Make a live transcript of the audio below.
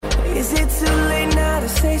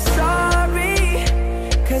say sorry,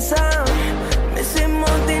 'cause I'm missing more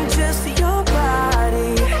than just your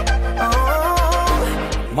body.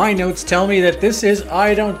 Oh. My notes tell me that this is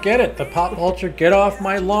I Don't Get It, the Pop Culture Get Off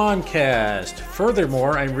My Lawn cast.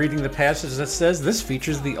 Furthermore, I'm reading the passage that says this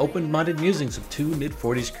features the open-minded musings of two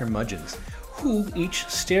mid-40s curmudgeons who each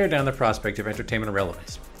stare down the prospect of entertainment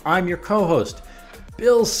irrelevance. I'm your co-host,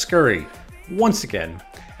 Bill Scurry, once again,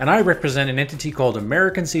 and I represent an entity called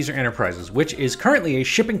American Caesar Enterprises, which is currently a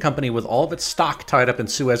shipping company with all of its stock tied up in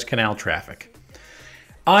Suez Canal traffic.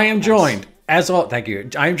 I am joined, thank you.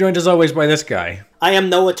 I am joined as always by this guy. I am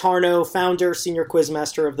Noah Tarnow, founder, senior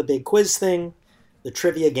quizmaster of the Big Quiz Thing, the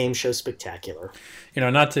Trivia Game Show Spectacular.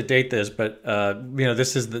 Not to date this, but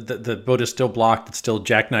this is the boat is still blocked. It's still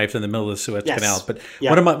jackknifed in the middle of the Suez Canal. But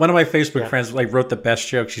one of my Facebook friends wrote the best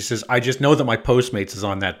joke. She says, "I just know that my Postmates is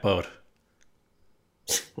on that boat."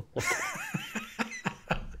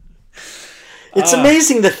 It's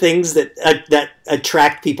amazing the things that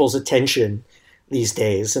attract people's attention these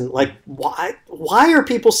days, and why are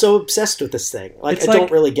people so obsessed with this thing? I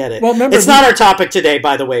don't really get it. Well, remember, it's not our topic today,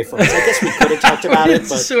 by the way, folks. I guess we could have talked about it,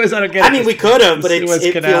 but Suez, I don't get it. We could have, but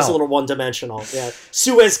it Canal. feels a little one-dimensional. Yeah,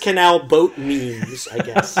 Suez Canal boat memes, I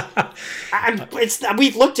guess.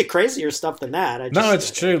 We've looked at crazier stuff than that.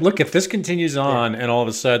 It's true. Look, if this continues on, and all of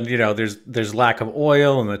a sudden, there's lack of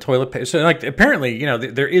oil and the toilet paper. So, apparently,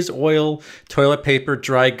 there is oil, toilet paper,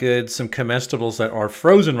 dry goods, some comestibles that are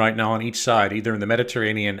frozen right now on each side, either in the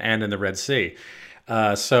Mediterranean and in the Red Sea.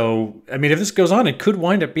 If this goes on, it could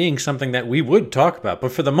wind up being something that we would talk about.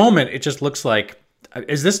 But for the moment, it just looks like,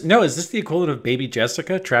 is this the equivalent of Baby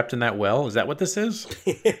Jessica trapped in that well? Is that what this is?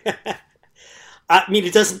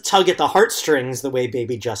 It doesn't tug at the heartstrings the way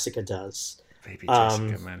Baby Jessica does. Baby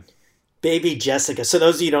Jessica, man. Baby Jessica. So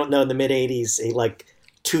those of you who don't know, in the mid-'80s, a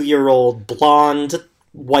 2-year-old blonde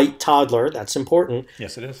white toddler, that's important.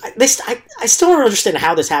 Yes, it is. I still don't understand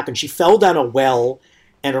how this happened. She fell down a well,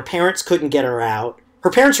 and her parents couldn't get her out. Her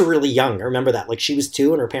parents were really young. I remember that. She was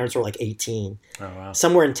 2, and her parents were 18. Oh, wow.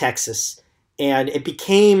 Somewhere in Texas. And it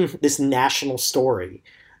became this national story,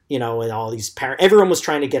 and all these everyone was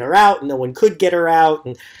trying to get her out, and no one could get her out.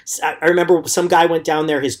 And I remember some guy went down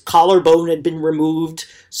there, his collarbone had been removed,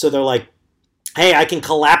 so they're like, "Hey, I can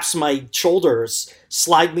collapse my shoulders,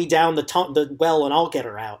 slide me down the well, and I'll get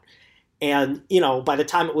her out." And, by the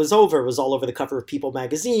time it was over, it was all over the cover of People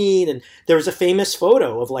magazine. And there was a famous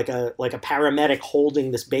photo of a paramedic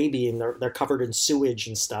holding this baby, and they're covered in sewage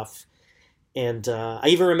and stuff. And I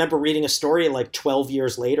even remember reading a story 12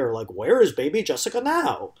 years later, where is Baby Jessica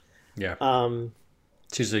now? Yeah.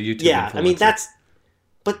 She's a YouTube influencer.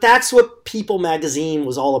 That's what People magazine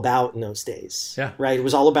was all about in those days. Yeah. Right? It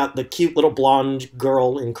was all about the cute little blonde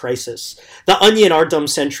girl in crisis. The Onion, Our Dumb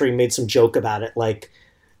Century, made some joke about it,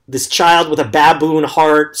 this child with a baboon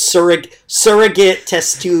heart, surrogate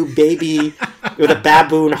test tube baby with a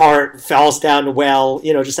baboon heart falls down a well,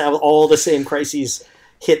 just have all the same crises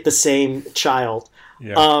hit the same child.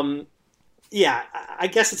 Yeah. I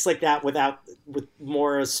guess it's like that with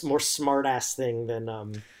more smart ass thing than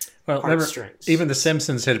heartstrings. Even The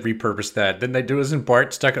Simpsons had repurposed that. Didn't they do? Isn't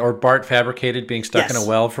Bart Bart fabricated being stuck in a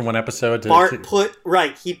well from one episode?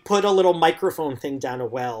 He put a little microphone thing down a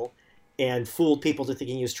well and fooled people to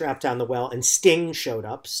thinking he was trapped down the well, and Sting showed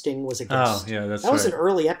up. Sting was a guest. Oh, yeah, that was an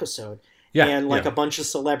early episode. Yeah, and a bunch of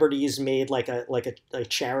celebrities made a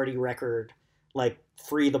charity record,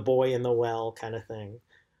 Free the Boy in the Well kind of thing.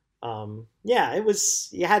 It was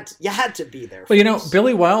you had to be there. Well,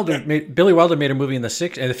 Billy Wilder made a movie in the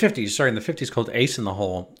 50s called Ace in the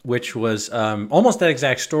Hole, which was almost that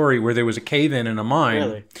exact story where there was a cave-in a mine.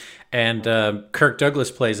 Really? And Kirk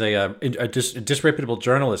Douglas plays a disreputable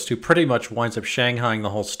journalist who pretty much winds up shanghaiing the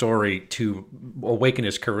whole story to awaken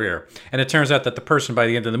his career. And it turns out that the person, by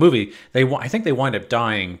the end of the movie, I think they wind up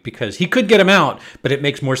dying because he could get him out, but it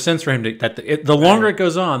makes more sense for him the longer it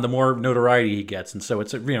goes on, the more notoriety he gets. And so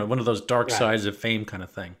it's one of those dark sides of fame kind of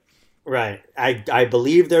thing. Right. I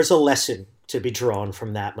believe there's a lesson to be drawn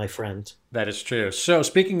from that, my friend. That is true. So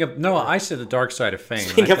speaking of Noah, I said the dark side of fame.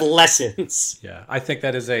 Speaking of lessons. Yeah, I think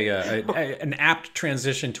that is an apt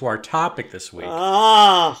transition to our topic this week.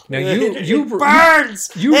 Now you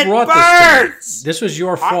burns. You brought this. This was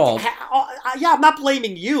your fault. I'm not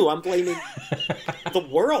blaming you. I'm blaming the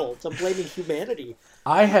world. I'm blaming humanity.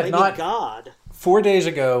 I had not. God. 4 days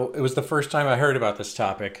ago, it was the first time I heard about this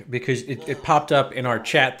topic because it popped up in our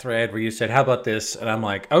chat thread where you said, "How about this?" And I'm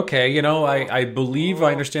like, okay, I believe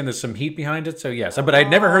I understand there's some heat behind it, so yes. But I'd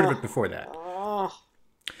never heard of it before that.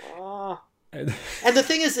 And the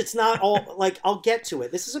thing is, it's not all I'll get to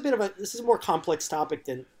it. This is a more complex topic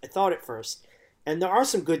than I thought at first, and there are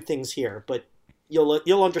some good things here, but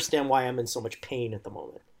you'll understand why I'm in so much pain at the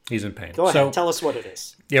moment. He's in pain. Go ahead, So, tell us what it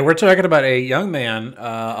is. yeah, we're talking about a young man,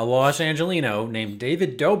 a Los Angelino named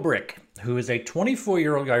David Dobrik, who is a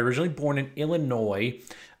 24-year-old guy originally born in Illinois.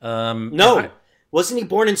 Wasn't he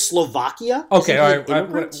born in Slovakia? Okay, all right.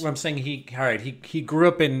 What What I'm saying, he grew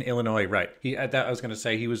up in Illinois, right? I was going to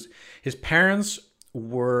say his parents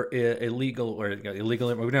were illegal or illegal.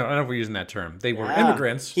 I don't know if we're using that term. They were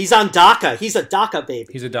immigrants. He's on DACA. He's a DACA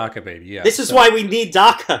baby. He's a DACA baby. Yeah. This is why we need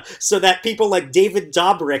DACA, so that people like David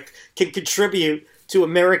Dobrik can contribute to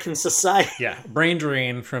American society. Yeah, brain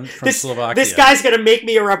drain from Slovakia. This guy's gonna make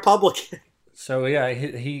me a Republican. So yeah,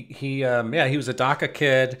 he was a DACA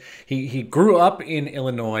kid. He grew up in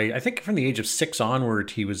Illinois. I think from the age of 6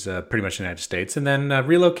 onward, he was pretty much in the United States, and then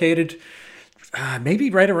relocated. Maybe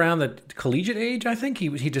right around the collegiate age, I think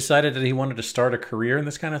he decided that he wanted to start a career in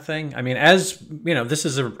this kind of thing. I mean, as you know, this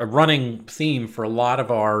is a running theme for a lot of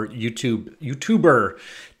our YouTuber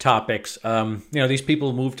topics. These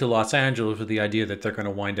people move to Los Angeles with the idea that they're going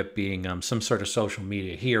to wind up being some sort of social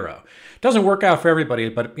media hero. Doesn't work out for everybody,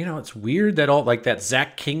 but it's weird that all like that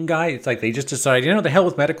Zach King guy. It's like they just decided, the hell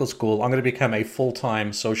with medical school. I'm going to become a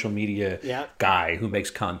full-time social media guy who makes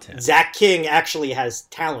content. Zach King actually has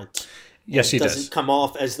talent. Yes, he doesn't come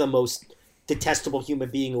off as the most detestable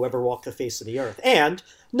human being who ever walked the face of the earth. And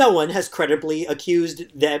no one has credibly accused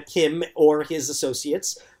him or his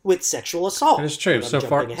associates with sexual assault. That is true. So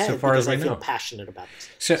far as we know. I feel passionate about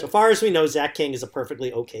this. So far as we know, Zach King is a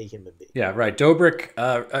perfectly okay human being. Yeah, right.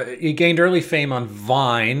 Dobrik, he gained early fame on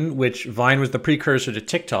Vine, which Vine was the precursor to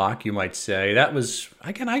TikTok, you might say. That was,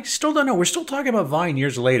 again, I still don't know. We're still talking about Vine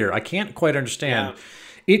years later. I can't quite understand. Yeah.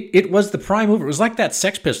 It was the prime mover. It was like that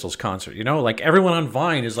Sex Pistols concert, like everyone on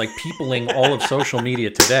Vine is like peopling all of social media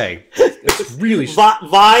today. It's really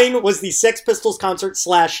Vine was the Sex Pistols concert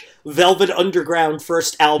 / Velvet Underground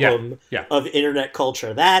first album of internet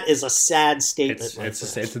culture. That is a sad statement.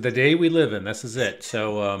 It's the day we live in. This is it.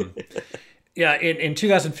 So in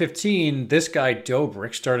 2015, this guy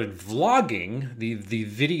Dobrik started vlogging the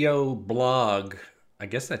video blog. I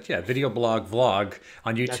guess video blog vlog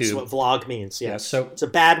on YouTube. That's what vlog means, yes. Yeah, so it's a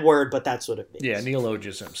bad word, but that's what it means. Yeah,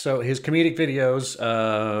 neologism. So his comedic videos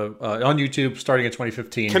on YouTube starting in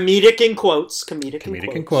 2015. Comedic in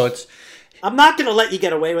quotes. I'm not going to let you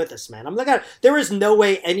get away with this, man. There is no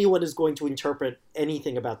way anyone is going to interpret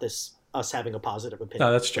anything about this, us having a positive opinion.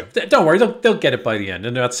 No, that's true. Don't worry, they'll get it by the end.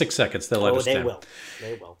 In about 6 seconds, they'll understand.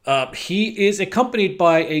 They will. He is accompanied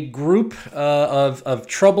by a group of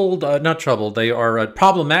not troubled, they are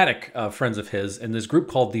problematic friends of his in this group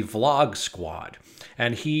called the Vlog Squad.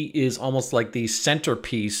 And he is almost like the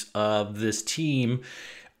centerpiece of this team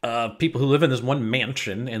of people who live in this one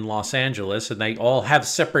mansion in Los Angeles, and they all have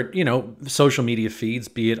separate, social media feeds,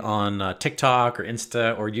 be it on TikTok or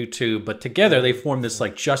Insta or YouTube, but together they form this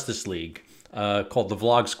like Justice League called the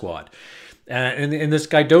Vlog Squad. And in this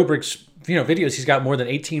guy Dobrik's videos, he's got more than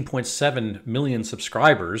 18.7 million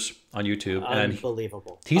subscribers on YouTube.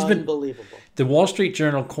 Unbelievable. And he's unbelievable. The Wall Street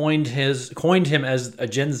Journal coined him as a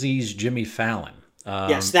Gen Z's Jimmy Fallon.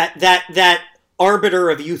 Yes, that arbiter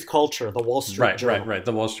of youth culture, the Wall Street Journal. Right.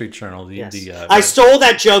 The Wall Street Journal. I stole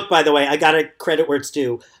that joke, by the way. I got to credit where it's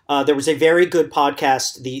due. There was a very good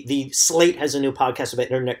podcast. The Slate has a new podcast about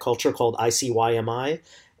internet culture called ICYMI,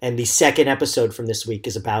 and the second episode from this week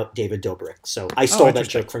is about David Dobrik. So I stole that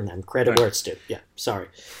joke from them. Credit where it's due. Yeah, sorry.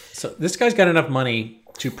 So this guy's got enough money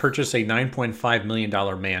to purchase a $9.5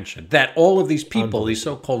 million mansion that all of these people, these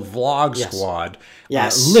so-called Vlog Squad,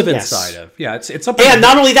 live inside of. Yeah, it's up. And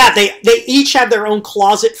not only that, they each have their own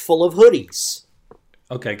closet full of hoodies.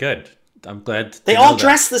 Okay, good. I'm glad. They all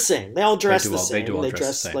dress the same. They all dress the same. They do all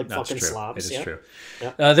dress the same. Like fucking slobs. It is true.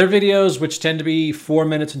 Yeah. Their videos, which tend to be 4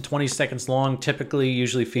 minutes and 20 seconds long,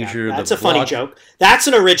 usually feature the That's a funny joke. That's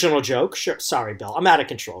an original joke. Sure. Sorry, Bill. I'm out of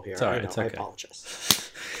control here. Sorry, it's okay. I apologize.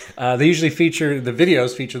 They usually feature the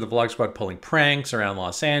Vlog Squad pulling pranks around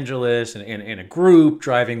Los Angeles and in a group,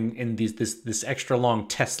 driving in this extra long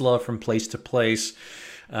Tesla from place to place.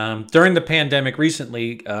 During the pandemic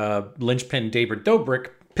recently, linchpin David Dobrik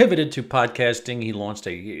pivoted to podcasting. He launched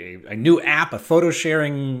a new app, a photo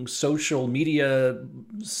sharing social media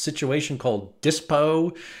situation called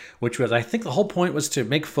Dispo, which was, I think the whole point was to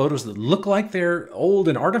make photos that look like they're old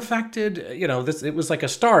and artifacted. It was like a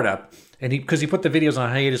startup. And because he put the videos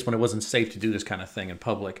on hiatus when it wasn't safe to do this kind of thing in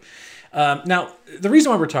public. Now, the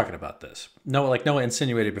reason why we're talking about this, like Noah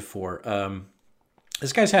insinuated before,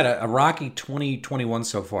 this guy's had a rocky 2021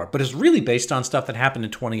 so far, but it's really based on stuff that happened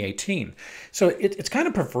in 2018. So it's kind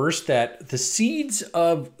of perverse that the seeds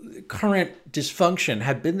of current dysfunction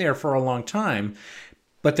had been there for a long time,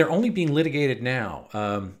 but they're only being litigated now.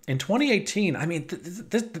 In 2018, I mean,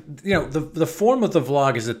 the form of the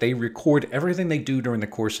vlog is that they record everything they do during the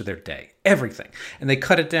course of their day, everything, and they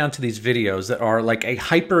cut it down to these videos that are like a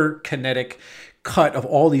hyper-kinetic cut of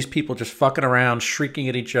all these people just fucking around, shrieking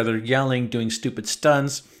at each other, yelling, doing stupid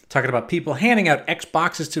stunts, talking about people, handing out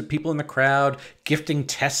Xboxes to people in the crowd, gifting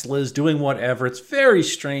Teslas, doing whatever. It's very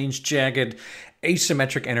strange, jagged,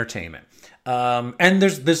 asymmetric entertainment. And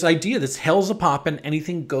there's this idea that's hell's a poppin',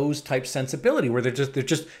 anything goes type sensibility, where they're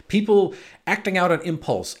just people acting out on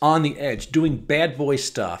impulse, on the edge, doing bad boy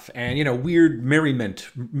stuff, and weird merriment,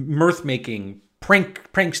 mirth making,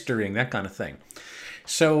 prankstering, that kind of thing.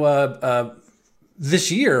 So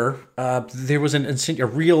this year, there was a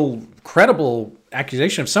real credible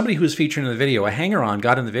accusation of somebody who was featured in the video. A hanger-on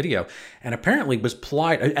got in the video and apparently was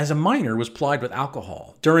plied, as a minor, was plied with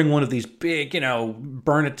alcohol during one of these big,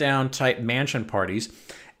 burn-it-down type mansion parties.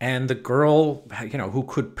 And the girl, who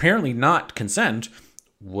could apparently not consent,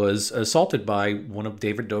 was assaulted by one of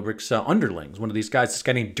David Dobrik's underlings, one of these guys, this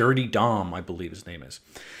guy named Dirty Dom, I believe his name is.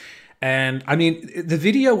 And I mean, the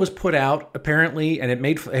video was put out apparently, and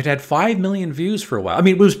it had 5 million views for a while. I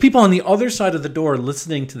mean, it was people on the other side of the door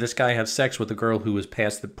listening to this guy have sex with a girl who was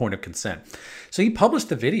past the point of consent. So he published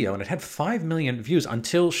the video, and it had 5 million views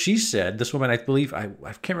until she said, this woman, I believe, I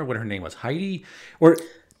can't remember what her name was, Heidi, or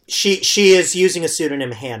she is using a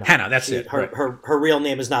pseudonym, Hannah. Hannah, that's it. Her real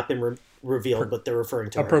name has not been revealed, but they're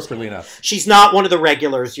referring to her appropriately enough. She's not one of the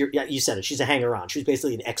regulars. You said it. She's a hanger-on. She's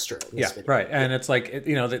basically an extra in this video. Right. And it's like,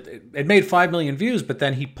 it made 5 million views, but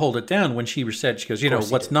then he pulled it down when she said, she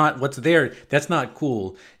goes, what's there, that's not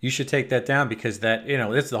cool. You should take that down because that,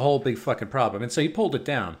 that's the whole big fucking problem. And so he pulled it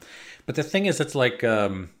down. But the thing is, it's like,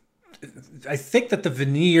 I think that the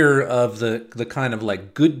veneer of the kind of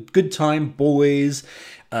like good time boys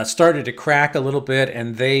started to crack a little bit,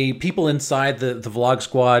 and people inside the vlog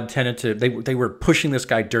squad tended to they were pushing this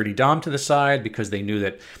guy Dirty Dom to the side because they knew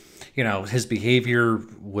that his behavior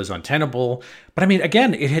was untenable. But I mean,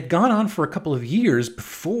 again, it had gone on for a couple of years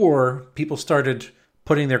before people started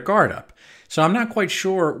putting their guard up. So I'm not quite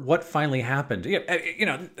sure what finally happened.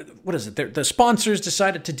 What is it? The sponsors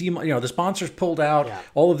decided to the sponsors pulled out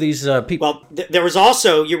all of these people. Well, there was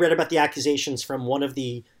also, you read about the accusations from one of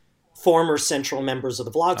the former central members of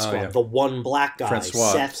the vlog squad, the one black guy, Seth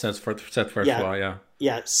Francois,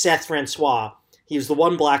 Seth Francois. He was the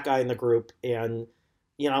one black guy in the group, and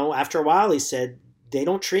after a while, he said they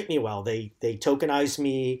don't treat me well. They tokenize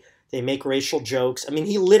me. They make racial jokes. I mean,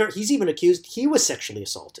 he's even accused he was sexually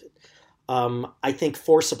assaulted. I think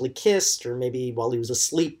forcibly kissed, or maybe while he was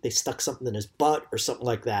asleep, they stuck something in his butt or something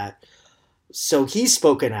like that. So he's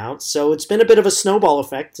spoken out. So it's been a bit of a snowball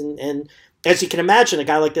effect, and as you can imagine, a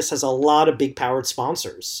guy like this has a lot of big powered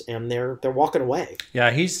sponsors, and they're walking away.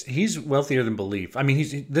 Yeah, he's wealthier than belief. I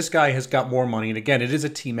mean, this guy has got more money, and again, it is a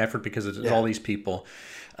team effort because it's all these people.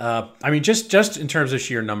 I mean, just in terms of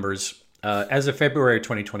sheer numbers, as of February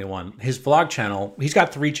 2021, his vlog channel, he's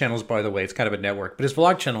got 3 channels, by the way. It's kind of a network, but his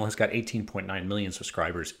vlog channel has got 18.9 million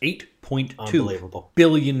subscribers, 8.2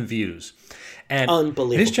 billion views. And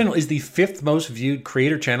unbelievable. His channel is the 5th most viewed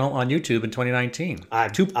creator channel on YouTube in 2019.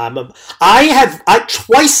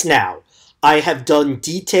 Twice now, I have done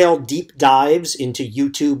detailed deep dives into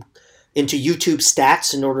YouTube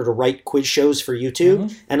stats in order to write quiz shows for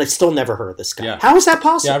YouTube, and I still never heard of this guy. Yeah. How is that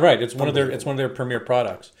possible? Yeah, right. It's one of their premier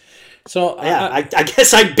products. So I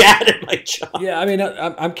guess I'm bad at my job. Yeah, I mean,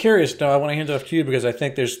 I'm curious. No, I want to hand it off to you because I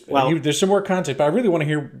think there's some more content, but I really want to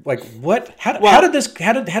hear like how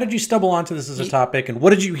did you stumble onto this as a topic, and what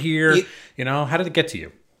did you hear? How did it get to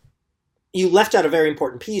you? You left out a very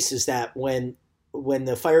important piece: is that when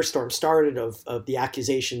the firestorm started of the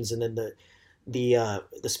accusations, and then the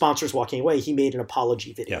sponsors walking away, he made an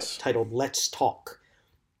apology video titled "Let's Talk,"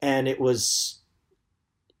 and it was.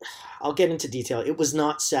 I'll get into detail. It was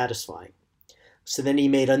not satisfying. So then he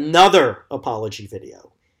made another apology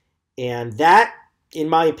video. And that, in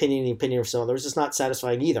my opinion, the opinion of some others, is not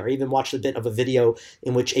satisfying either. I even watched a bit of a video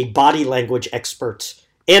in which a body language expert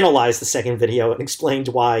analyzed the second video and explained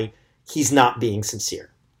why he's not being sincere.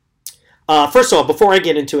 First of all, before I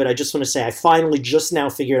get into it, I just want to say I finally just now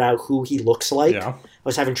figured out who he looks like. Yeah. I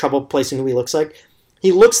was having trouble placing who he looks like.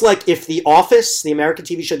 He looks like if The Office, the American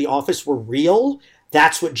TV show The Office, were real.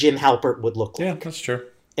 That's what Jim Halpert would look like. Yeah, that's true.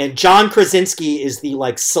 And John Krasinski is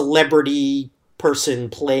the celebrity person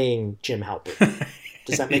playing Jim Halpert.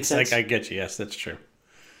 Does that make sense? I get you. Yes, that's true.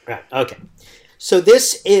 Right. Okay. So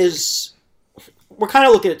we're kind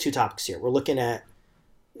of looking at 2 topics here. We're looking at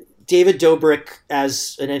David Dobrik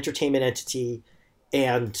as an entertainment entity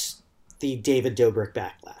and the David Dobrik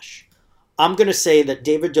backlash. I'm going to say that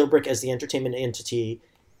David Dobrik as the entertainment entity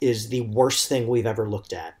is the worst thing we've ever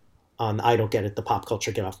looked at on I Don't Get It, the Pop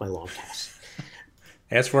Culture Get Off My Lawn cast.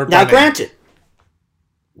 Ask for it. Now, granted,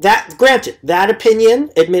 that opinion,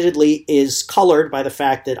 admittedly, is colored by the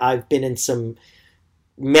fact that I've been in some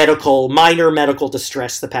minor medical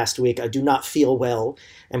distress the past week. I do not feel well,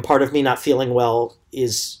 and part of me not feeling well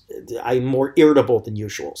is I'm more irritable than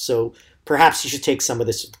usual. So perhaps you should take some of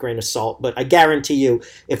this with a grain of salt. But I guarantee you,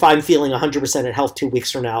 if I'm feeling 100% at health 2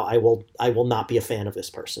 weeks from now, I will not be a fan of this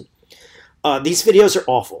person. These videos are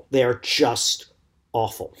awful. They are just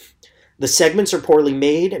awful. The segments are poorly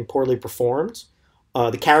made and poorly performed.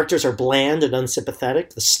 The characters are bland and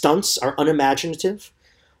unsympathetic. The stunts are unimaginative.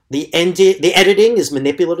 The editing is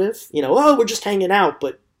manipulative. We're just hanging out,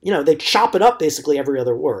 but they chop it up basically every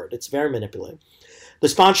other word. It's very manipulative. The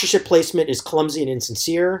sponsorship placement is clumsy and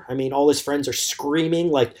insincere. I mean, all his friends are screaming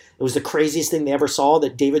like it was the craziest thing they ever saw,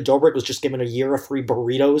 that David Dobrik was just given a year of free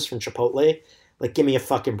burritos from Chipotle. Like, give me a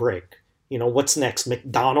fucking break. What's next?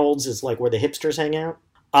 McDonald's is like where the hipsters hang out.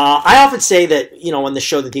 I often say that, on the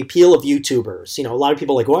show, that the appeal of YouTubers, a lot of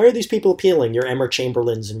people are like, why are these people appealing? Your Emma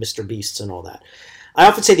Chamberlains and Mr. Beasts and all that. I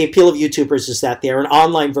often say the appeal of YouTubers is that they're an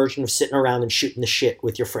online version of sitting around and shooting the shit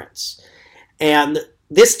with your friends. And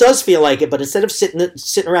this does feel like it, but instead of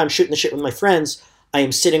sitting around shooting the shit with my friends, I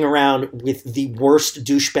am sitting around with the worst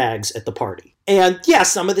douchebags at the party. And yeah,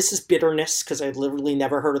 some of this is bitterness, because I've literally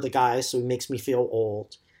never heard of the guy, so he makes me feel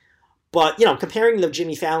old. But, comparing them to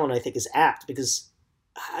Jimmy Fallon, I think, is apt, because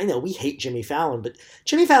I know we hate Jimmy Fallon, but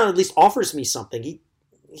Jimmy Fallon at least offers me something.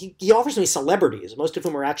 He offers me celebrities, most of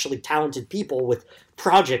whom are actually talented people with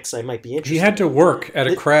projects I might be interested in. He had to work at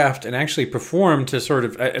a craft and actually perform to sort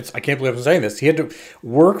of, I can't believe I'm saying this, he had to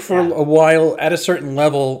work for a while at a certain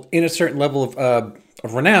level, in a certain level of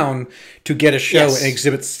renown, to get a show and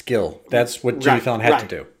exhibit skill. That's what Jimmy Fallon had to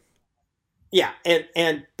do. Yeah,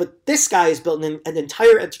 but this guy is building an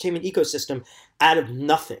entire entertainment ecosystem out of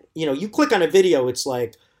nothing. You click on a video, it's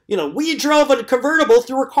like, we drove a convertible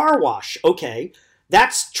through a car wash. Okay,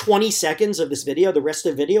 that's 20 seconds of this video. The rest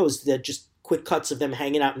of the video is just quick cuts of them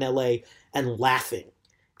hanging out in LA and laughing.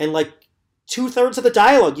 And like 2/3 of the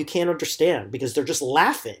dialogue you can't understand because they're just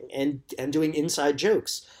laughing and doing inside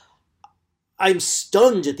jokes. I'm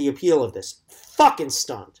stunned at the appeal of this. Fucking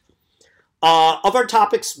stunned. Of our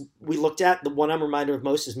topics we looked at, the one I'm reminded of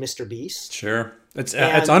most is Mr. Beast. Sure. It's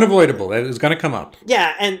unavoidable. It's going to come up.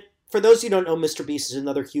 Yeah, and for those who don't know, Mr. Beast is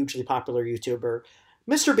another hugely popular YouTuber.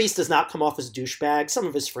 Mr. Beast does not come off as a douchebag. Some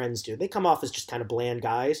of his friends do. They come off as just kind of bland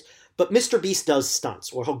guys. But Mr. Beast does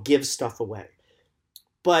stunts where he'll give stuff away.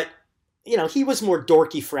 But, he was more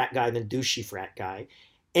dorky frat guy than douchey frat guy.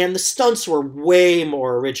 And the stunts were way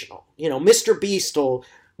more original. Mr. Beast will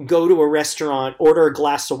go to a restaurant, order a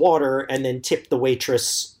glass of water, and then tip the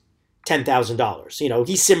waitress $10,000.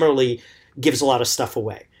 He similarly gives a lot of stuff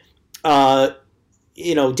away. David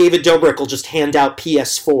Dobrik will just hand out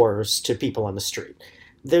PS4s to people on the street.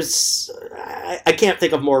 I can't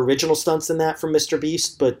think of more original stunts than that from Mr.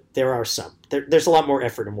 Beast, but there are some. There's a lot more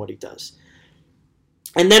effort in what he does.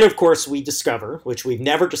 And then, of course, we discover, which we've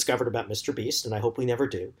never discovered about Mr. Beast, and I hope we never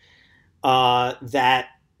do, that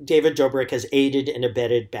David Dobrik has aided and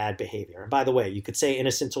abetted bad behavior. And by the way, you could say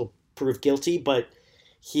innocent till proved guilty, but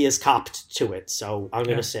he has copped to it. So I'm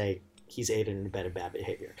going to say he's aided and abetted bad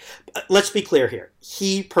behavior. But let's be clear here.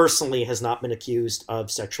 He personally has not been accused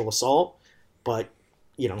of sexual assault, but,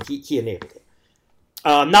 he enabled it.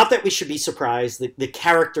 Not that we should be surprised. The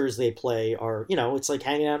characters they play are, it's like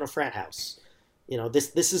hanging out in a frat house.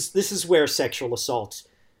 This is where sexual assault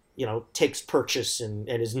takes purchase and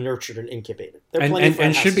is nurtured and incubated.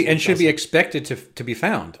 And should be expected to be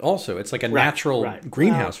found. Also, it's like a natural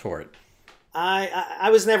greenhouse for it. I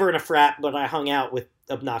was never in a frat, but I hung out with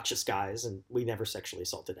obnoxious guys, and we never sexually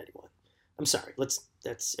assaulted anyone. I'm sorry.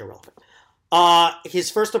 That's irrelevant.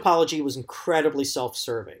 His first apology was incredibly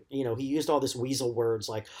self-serving. He used all this weasel words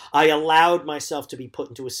like, I allowed myself to be put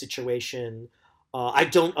into a situation. I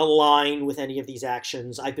don't align with any of these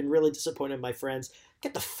actions. I've been really disappointed in my friends.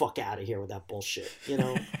 Get the fuck out of here with that bullshit.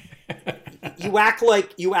 You act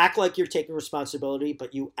like you're taking responsibility,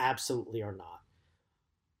 but you absolutely are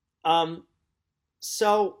not.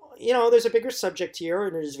 So, there's a bigger subject here,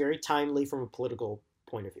 and it is very timely from a political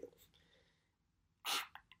point of view.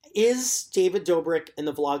 Is David Dobrik and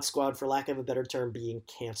the Vlog Squad, for lack of a better term, being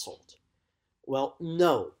canceled? Well,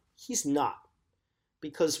 no, he's not.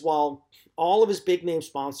 Because while all of his big name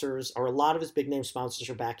sponsors, or a lot of his big name sponsors,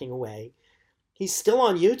 are backing away, he's still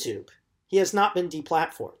on YouTube. He has not been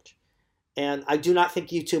deplatformed. And I do not think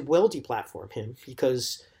YouTube will deplatform him,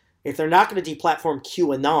 because if they're not going to deplatform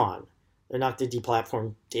QAnon, they're not going to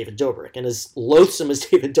deplatform David Dobrik. And as loathsome as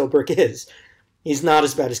David Dobrik is, He's not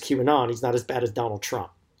as bad as QAnon. He's not as bad as Donald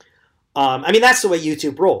Trump. I mean, that's the way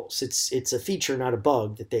YouTube rolls. It's a feature, not a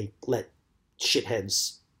bug, that they let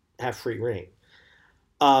shitheads have free reign.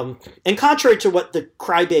 And contrary to what the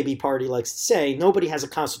crybaby party likes to say, nobody has a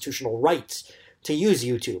constitutional right to use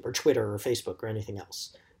YouTube or Twitter or Facebook or anything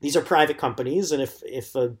else. These are private companies, and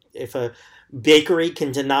if a bakery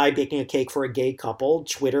can deny baking a cake for a gay couple,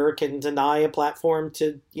 Twitter can deny a platform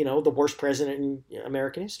to, the worst president in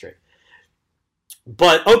American history.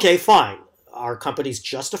 But, okay, fine. Are companies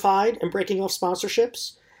justified in breaking off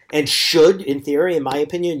sponsorships? And should, in theory, in my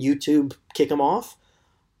opinion, YouTube kick them off?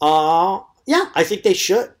 Yeah, I think they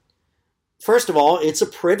should. First of all, it's a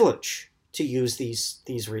privilege to use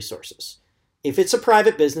these resources. If it's a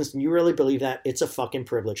private business and you really believe that, it's a fucking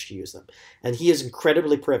privilege to use them. And he is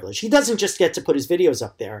incredibly privileged. He doesn't just get to put his videos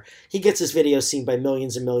up there. He gets his videos seen by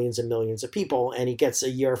millions and millions and millions of people, and he gets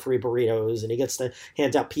a year of free burritos, and he gets to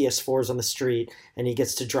hand out PS4s on the street, and he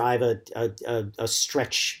gets to drive a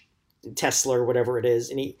stretch Tesla or whatever it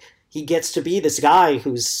is, and he gets to be this guy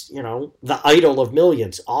who's, the idol of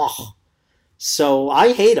millions. Oh. So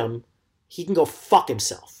I hate him. He can go fuck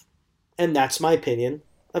himself. And that's my opinion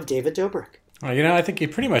of David Dobrik. I think you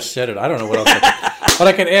pretty much said it. I don't know what else but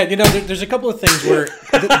I can add. There's a couple of things where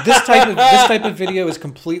this type of video is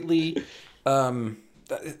completely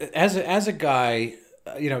as a guy,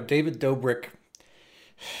 David Dobrik.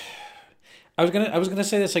 I was gonna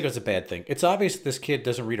say this like it was a bad thing. It's obvious this kid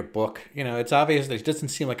doesn't read a book. It's obvious that he doesn't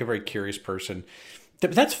seem like a very curious person.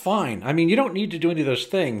 But that's fine. I mean, you don't need to do any of those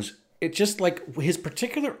things. It's just like his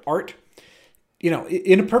particular art.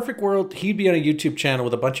 In a perfect world, he'd be on a YouTube channel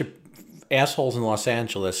with a bunch of assholes in Los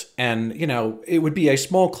Angeles, and it would be a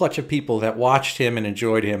small clutch of people that watched him and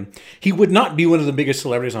enjoyed him. He would not be one of the biggest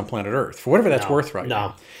celebrities on planet Earth, for whatever that's worth right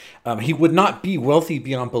now. He would not be wealthy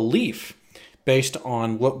beyond belief, based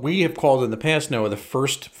on what we have called in the past, Noah, the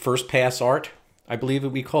first pass art. I believe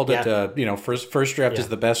we called it. First draft is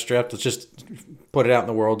the best draft. Let's just put it out in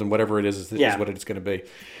the world, and whatever it is what it's going to be.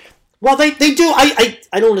 Well, they do. I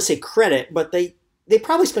don't want to say credit, but they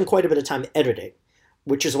probably spend quite a bit of time editing,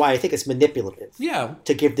 which is why I think it's manipulative. Yeah.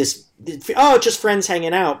 To give this, just friends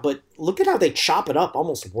hanging out, but look at how they chop it up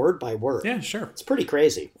almost word by word. Yeah, sure. It's pretty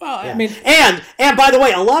crazy. Well, yeah. I mean, and by the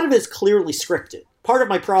way, a lot of it is clearly scripted. Part of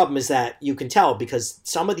my problem is that you can tell because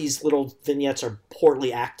some of these little vignettes are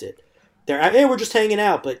poorly acted. They're, hey, we're just hanging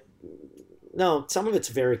out, but no, some of it's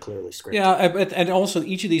very clearly scripted. Yeah, and also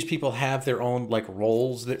each of these people have their own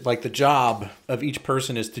roles. That the job of each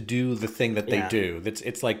person is to do the thing that they do.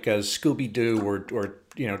 It's like Scooby-Doo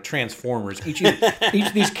or Transformers. Each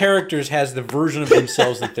of these characters has the version of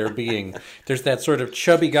themselves that they're being. There's that sort of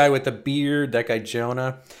chubby guy with the beard, that guy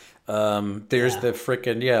Jonah. There's the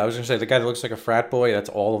frickin' I was gonna say the guy that looks like a frat boy. That's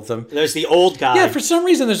all of them. There's the old guy. Yeah, for some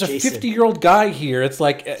reason there's a 50-year-old guy here. It's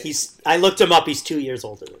like I looked him up. He's 2 years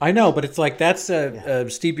older. I know, but it's like that's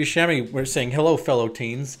Steve Buscemi. We're saying hello, fellow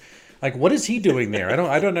teens. Like, what is he doing there?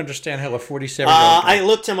 I don't understand how a 47-year-old. I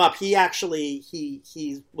looked him up. He actually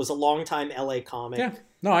he was a longtime LA comic. Yeah,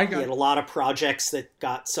 no, he had a lot of projects that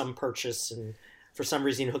got some purchase and. For some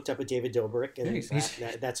reason, hooked up with David Dobrik,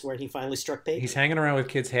 and that's where he finally struck pay. He's hanging around with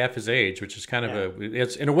kids half his age, which is kind of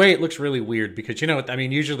it's in a way it looks really weird because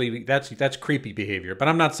usually that's creepy behavior. But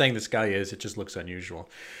I'm not saying this guy is; it just looks unusual.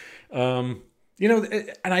 And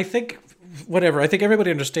I think I think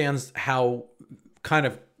everybody understands how kind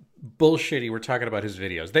of bullshitty we're talking about his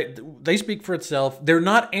videos. They speak for itself. They're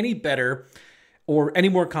not any better or any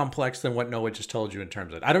more complex than what Noah just told you in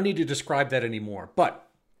terms of it. I don't need to describe that anymore, but.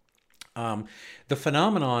 The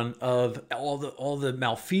phenomenon of all the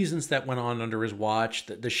malfeasance that went on under his watch,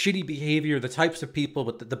 the shitty behavior, the types of people,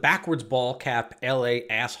 but the backwards ball cap, LA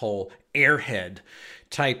asshole, airhead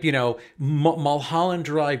type, Mulholland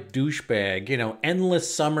Drive douchebag,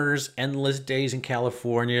 endless summers, endless days in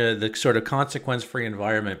California, the sort of consequence-free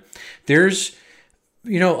environment. There's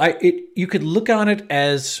you could look on it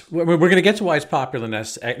as we're going to get to why it's popular in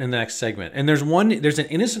the next segment. And there's an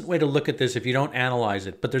innocent way to look at this if you don't analyze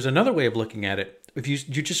it, but there's another way of looking at it. If you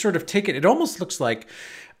just sort of take it, it almost looks like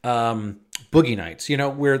Boogie Nights,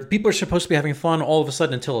 where people are supposed to be having fun all of a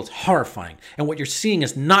sudden until it's horrifying. And what you're seeing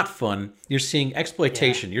is not fun. You're seeing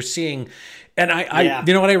exploitation. Yeah. You're seeing, and I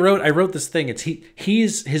you know what I wrote? I wrote this thing. It's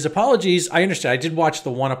his apologies. I understand. I did watch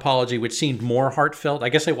the one apology, which seemed more heartfelt. I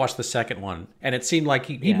guess I watched the second one, and it seemed like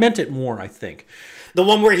he meant it more, I think. The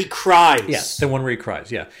one where he cries. Yes, the one where he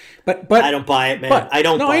cries. Yeah, but I don't buy it, man. I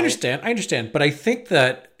don't. No, buy I understand. I understand. But I think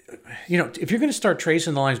that if you're going to start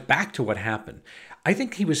tracing the lines back to what happened, I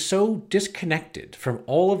think he was so disconnected from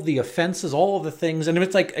all of the offenses, all of the things. And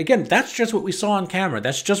it's like, again, that's just what we saw on camera.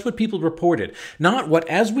 That's just what people reported. Not what,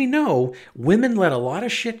 as we know, women let a lot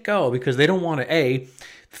of shit go because they don't want to,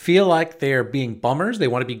 feel like they're being bummers. They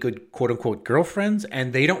want to be good, quote unquote, girlfriends,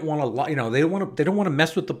 and they don't want to, they don't want to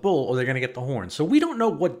mess with the bull, or they're going to get the horn. So we don't know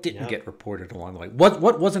what didn't get reported along the way. What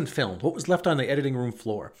wasn't filmed? What was left on the editing room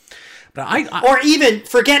floor? But or even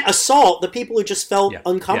forget assault. The people who just felt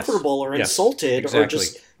uncomfortable or insulted or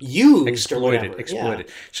just used exploited. Yeah.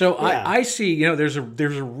 So I see. There's a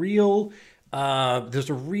real. There's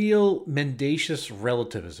a real mendacious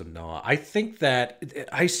relativism, Noah. I think that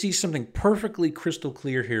I see something perfectly crystal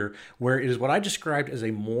clear here, where it is what I described as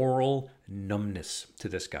a moral numbness to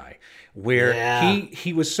this guy, where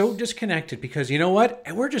he was so disconnected because, you know what?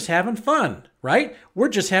 We're just having fun, right? We're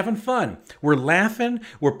just having fun. We're laughing.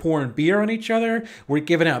 We're pouring beer on each other. We're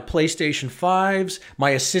giving out PlayStation 5s.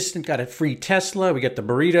 My assistant got a free Tesla. We get the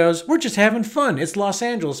burritos. We're just having fun. It's Los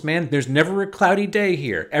Angeles, man. There's never a cloudy day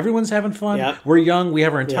here. Everyone's having fun. Yep. We're young. We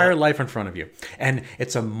have our entire life in front of you. And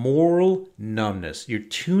it's a moral numbness. You're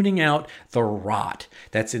tuning out the rot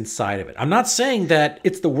that's inside of it. I'm not saying that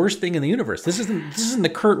it's the worst thing in the universe. This isn't the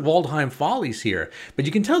Kurt Waldheim follies here, but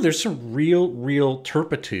you can tell there's some real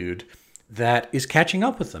turpitude that is catching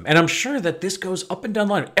up with them. And I'm sure that this goes up and down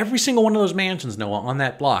the line. Every single one of those mansions, Noah, on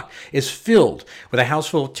that block is filled with a house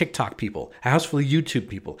full of TikTok people, a house full of YouTube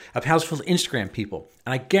people, a house full of Instagram people.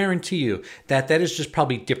 And I guarantee you that is just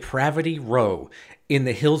probably depravity row in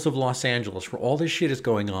the hills of Los Angeles, where all this shit is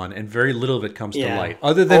going on and very little of it comes to light,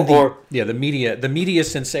 other than the media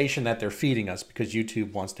sensation that they're feeding us because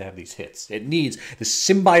YouTube wants to have these hits. It needs the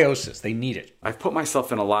symbiosis. They need it. I've put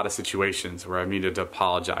myself in a lot of situations where I've needed to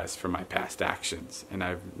apologize for my past actions, and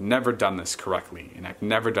I've never done this correctly, and I've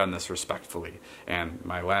never done this respectfully. And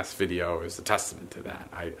my last video is a testament to that.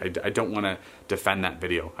 I don't want to defend that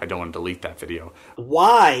video. I don't want to delete that video.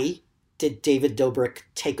 Why did David Dobrik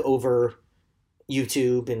take over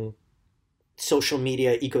YouTube and social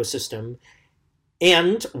media ecosystem,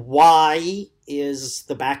 and why is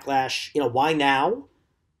the backlash? Why now?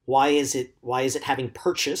 Why is it having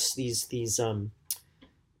purchased these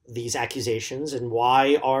accusations, and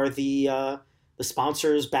why are the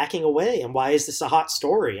sponsors backing away, and why is this a hot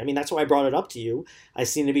story? I mean, that's why I brought it up to you. I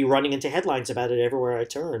seem to be running into headlines about it everywhere I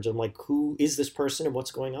turned. I'm like, who is this person and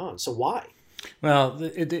what's going on? So why? Well,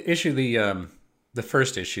 the issue, the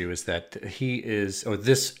first issue is that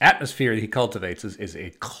this atmosphere that he cultivates is a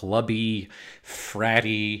clubby,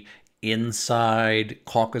 fratty, inside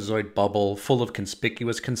Caucasoid bubble full of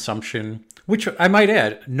conspicuous consumption, which I might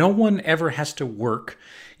add, no one ever has to work.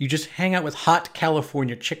 You just hang out with hot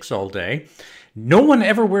California chicks all day. No one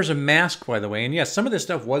ever wears a mask, by the way. And yes, some of this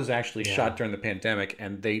stuff was actually shot during the pandemic,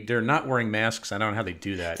 and they're not wearing masks. I don't know how they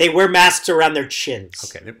do that. They wear masks around their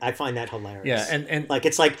chins. Okay. I find that hilarious. Yeah, and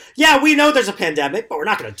it's like, we know there's a pandemic, but we're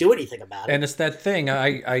not going to do anything about it. And it's that thing.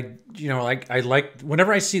 I like,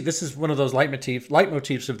 whenever I see, this is one of those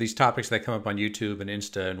leitmotifs of these topics that come up on YouTube and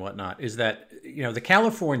Insta and whatnot, is that, the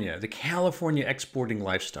California exporting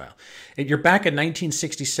lifestyle. You're back in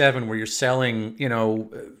 1967 where you're selling,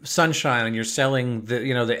 sunshine, and you're selling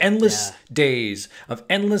the endless days of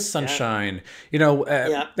endless sunshine,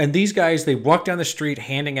 and these guys, they walk down the street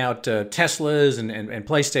handing out Teslas and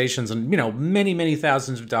PlayStations and, many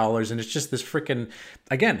thousands of dollars. And it's just this freaking,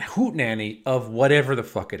 again, hootenanny of whatever the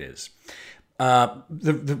fuck it is.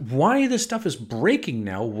 Why this stuff is breaking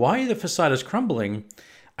now, why the facade is crumbling,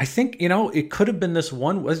 I think, it could have been this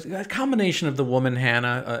one, was a combination of the woman,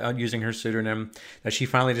 Hannah, using her pseudonym, that she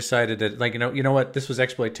finally decided that, you know what, this was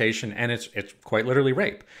exploitation, and it's quite literally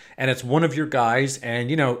rape. And it's one of your guys, and,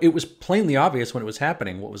 it was plainly obvious when it was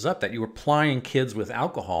happening what was up, that you were plying kids with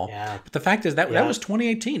alcohol. Yeah. But the fact is that was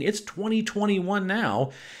 2018. It's 2021 now.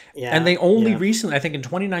 Yeah, and they only recently, I think in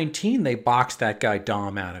 2019, they boxed that guy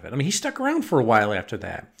Dom out of it. I mean, he stuck around for a while after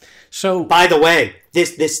that. So, by the way,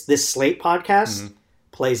 this Slate podcast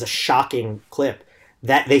plays a shocking clip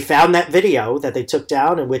that they found that video that they took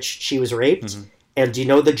down in which she was raped. And do you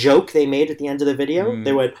know the joke they made at the end of the video?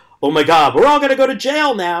 They went, "Oh my God, we're all going to go to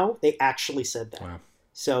jail now." They actually said that. Wow.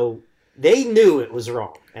 So they knew it was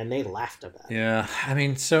wrong, and they laughed about it. Yeah, I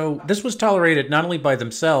mean, so this was tolerated not only by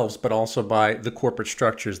themselves, but also by the corporate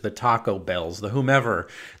structures, the Taco Bells, the whomever,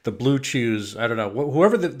 the Blue Chews, I don't know,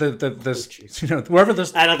 whoever whoever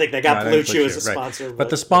this. I don't think they got Blue Chew as a sponsor. Right. But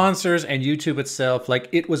the sponsors and YouTube itself,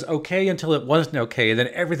 it was okay until it wasn't okay, and then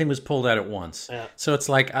everything was pulled out at once. Yeah. So it's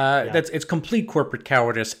like, it's complete corporate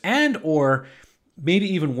cowardice, and or maybe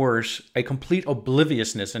even worse, a complete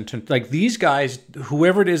obliviousness into like these guys,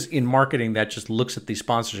 whoever it is in marketing that just looks at these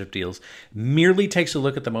sponsorship deals, merely takes a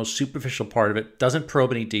look at the most superficial part of it, doesn't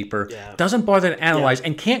probe any deeper, doesn't bother to analyze,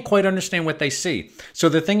 and can't quite understand what they see. So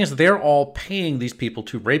the thing is, they're all paying these people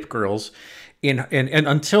to rape girls. And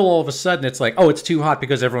until all of a sudden it's like, oh, it's too hot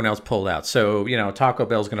because everyone else pulled out. So, Taco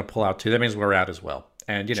Bell's going to pull out too. That means we're out as well.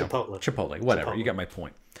 And, Chipotle, whatever. Chipotle. You got my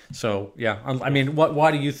point. So, yeah. I mean,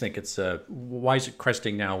 why do you think it's, why is it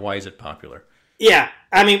cresting now? Why is it popular? Yeah.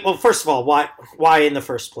 I mean, well, first of all, why in the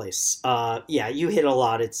first place? You hit a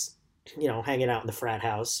lot. It's, hanging out in the frat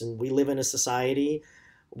house. And we live in a society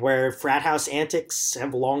where frat house antics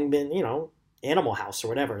have long been, Animal House or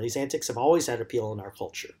whatever. These antics have always had appeal in our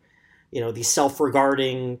culture. The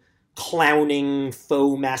self-regarding, clowning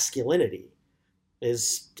faux masculinity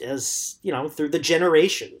is, through the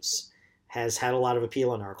generations, has had a lot of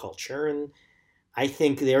appeal in our culture. And I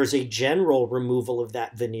think there's a general removal of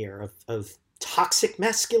that veneer of toxic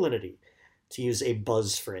masculinity, to use a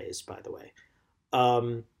buzz phrase, by the way.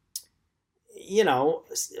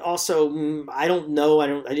 Also, I don't know, I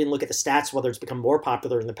didn't look at the stats, whether it's become more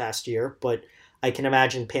popular in the past year, but I can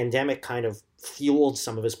imagine pandemic kind of fueled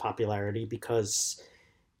some of his popularity because,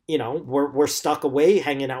 we're stuck away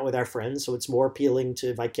hanging out with our friends. So it's more appealing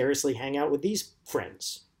to vicariously hang out with these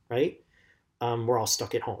friends, right? We're all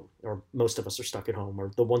stuck at home, or most of us are stuck at home,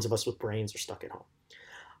 or the ones of us with brains are stuck at home.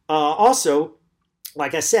 Also,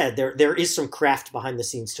 like I said, there is some craft behind the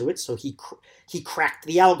scenes to it. So he cracked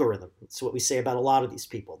the algorithm. That's what we say about a lot of these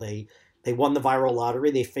people. They won the viral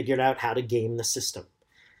lottery. They figured out how to game the system.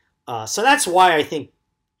 So that's why I think,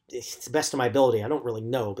 it's the best of my ability, I don't really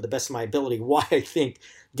know, but the best of my ability, why I think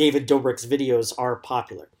David Dobrik's videos are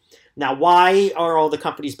popular. Now, why are all the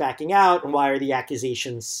companies backing out, and why are the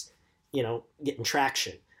accusations, getting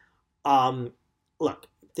traction? Look,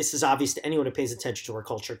 this is obvious to anyone who pays attention to our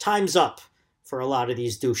culture. Time's up for a lot of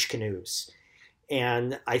these douche canoes.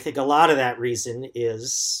 And I think a lot of that reason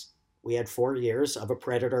is we had 4 years of a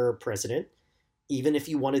predator president. Even if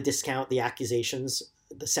you want to discount the accusations,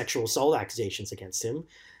 the sexual assault accusations against him,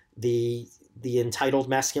 the entitled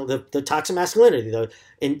masculinity, the toxic masculinity,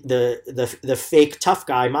 the fake tough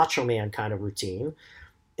guy, macho man kind of routine.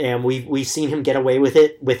 And we've seen him get away with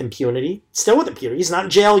it with impunity. Still with impunity. He's not in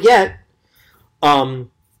jail yet. And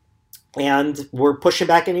we're pushing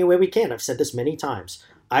back any way we can. I've said this many times.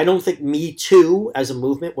 I don't think Me Too as a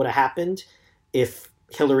movement would have happened if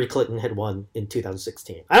Hillary Clinton had won in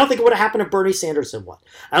 2016. I don't think it would have happened if Bernie Sanders had won.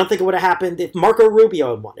 I don't think it would have happened if Marco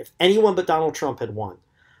Rubio had won. If anyone but Donald Trump had won,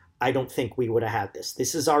 I don't think we would have had this.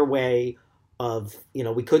 This is our way of,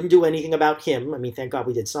 we couldn't do anything about him. I mean, thank God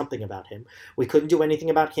we did something about him. We couldn't do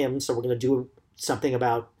anything about him, so we're going to do something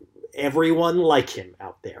about everyone like him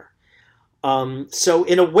out there. So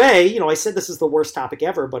in a way, I said this is the worst topic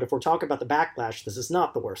ever, but if we're talking about the backlash, this is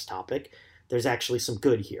not the worst topic. There's actually some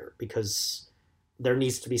good here because there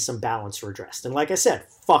needs to be some balance redressed. And like I said,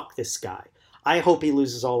 fuck this guy. I hope he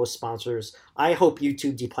loses all his sponsors. I hope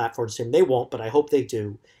YouTube deplatforms him. They won't, but I hope they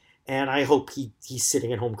do. And I hope he's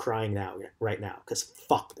sitting at home crying right now, because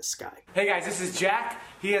fuck this guy. Hey guys, this is Jack.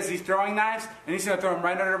 He has these throwing knives, and he's gonna throw them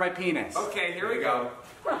right under my penis. Okay, here we go.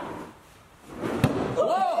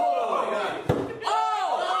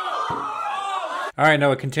 All right,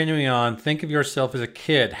 Noah, continuing on, think of yourself as a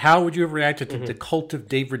kid. How would you have reacted to the cult of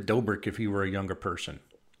David Dobrik if you were a younger person?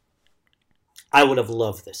 I would have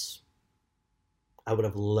loved this. I would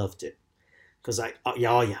have loved it. Because I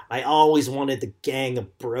always wanted the gang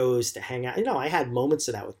of bros to hang out. I had moments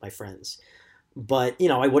of that with my friends. But,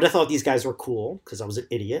 I would have thought these guys were cool because I was an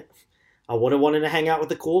idiot. I would have wanted to hang out with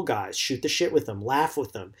the cool guys, shoot the shit with them, laugh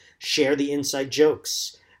with them, share the inside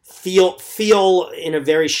jokes, feel in a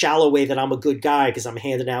very shallow way that I'm a good guy because I'm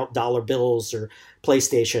handing out dollar bills or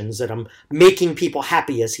PlayStations, that I'm making people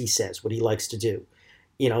happy, as he says, what he likes to do.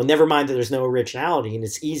 Never mind that there's no originality and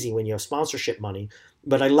it's easy when you have sponsorship money.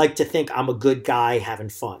 But I like to think I'm a good guy having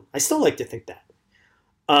fun. I still like to think that.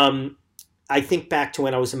 I think back to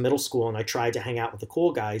when I was in middle school and I tried to hang out with the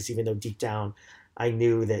cool guys, even though deep down I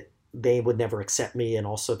knew that they would never accept me and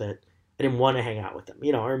also that I didn't want to hang out with them.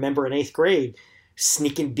 I remember in 8th grade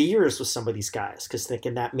sneaking beers with some of these guys because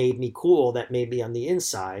thinking that made me cool, that made me on the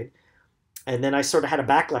inside. And then I sort of had a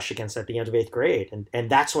backlash against that at the end of 8th grade. And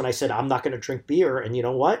that's when I said, I'm not going to drink beer. And you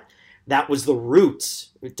know what? That was the root.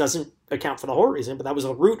 It doesn't account for the whole reason, but that was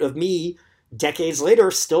the root of me decades later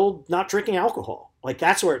still not drinking alcohol. Like,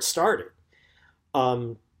 that's where it started.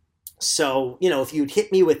 So, if you'd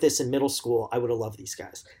hit me with this in middle school, I would have loved these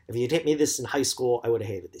guys. If you'd hit me this in high school, I would have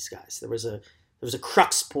hated these guys. There was a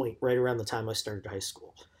crux point right around the time I started high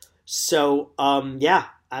school. So, yeah,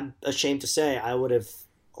 I'm ashamed to say I would have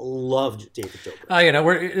loved David Dobrik. You know,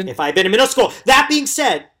 if I had been in middle school. That being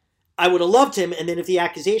said, I would have loved him, and then if the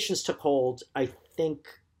accusations took hold, I think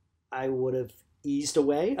I would have eased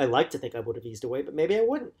away. I like to think I would have eased away, but maybe I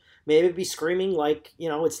wouldn't. Maybe I'd be screaming like, you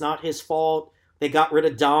know, it's not his fault. They got rid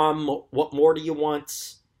of Dom. What more do you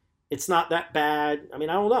want? It's not that bad. I mean,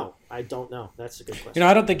 I don't know. I don't know. That's a good question. You know,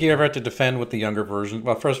 I don't think you ever had to defend with the younger version.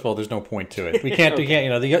 Well, first of all, there's no point to it. We can't. Okay. We can't. You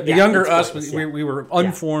know, the younger us, yeah. we were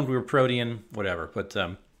unformed. We were protean, whatever. But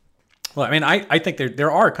well, I mean, I think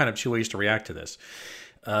there are kind of two ways to react to this.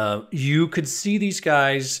 You could see these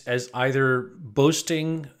guys as either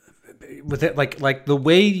boasting with it, like the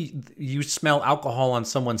way you smell alcohol on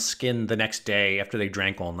someone's skin the next day after they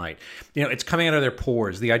drank all night. You know, it's coming out of their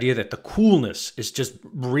pores. The idea that the coolness is just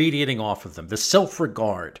radiating off of them. The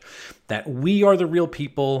self-regard that we are the real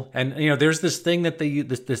people. And, you know, there's this thing that they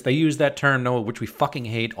use that term, Noah, which we fucking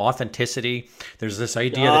hate, authenticity. There's this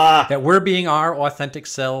idea that we're being our authentic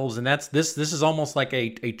selves. And this is almost like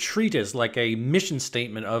a treatise, like a mission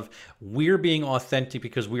statement of we're being authentic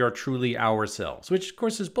because we are truly ourselves, which of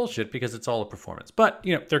course is bullshit because it's all a performance. But,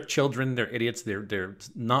 you know, they're children, they're idiots, they're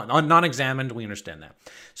not non-examined. We understand that.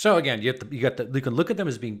 So again, you can look at them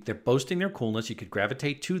as they're boasting their coolness. You could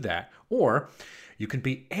gravitate to that, or you can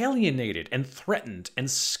be alienated and threatened and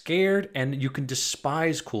scared, and you can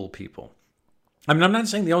despise cool people. I mean, I'm not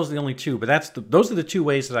saying those are the only two, but those are the two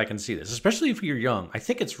ways that I can see this, especially if you're young. I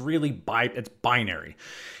think it's really it's binary.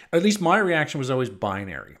 At least my reaction was always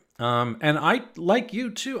binary. And I, like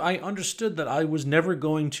you too, I understood that I was never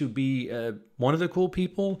going to be one of the cool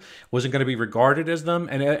people, wasn't going to be regarded as them.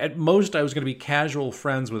 And at most, I was going to be casual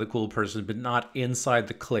friends with a cool person, but not inside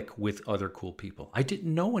the clique with other cool people. I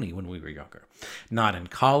didn't know any when we were younger. Not in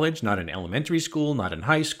college, not in elementary school, not in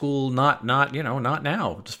high school, not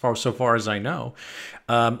now, so far as I know.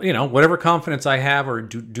 You know, whatever confidence I have or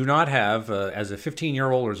do not have as a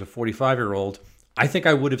 15-year-old or as a 45-year-old, I think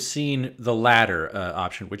I would have seen the latter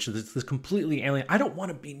option, which is this completely alien. I don't want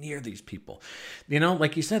to be near these people. You know,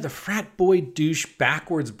 like you said, the frat boy douche,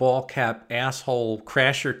 backwards ball cap, asshole,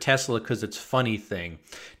 crash your Tesla because it's funny thing.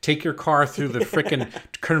 Take your car through the frickin'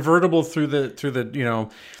 convertible through the, you know.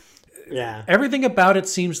 Yeah. Everything about it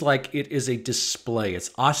seems like it is a display.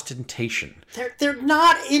 It's ostentation. They're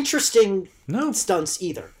not interesting stunts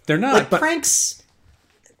either. They're not. Like but pranks...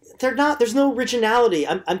 They're not. There's no originality.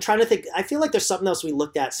 I'm trying to think. I feel like there's something else we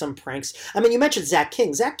looked at, some pranks. I mean, you mentioned Zach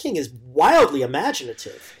King. Zach King is wildly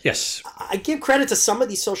imaginative. Yes. I give credit to some of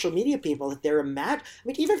these social media people that they're I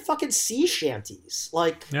mean, even fucking sea shanties.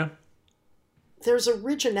 Like, yeah. There's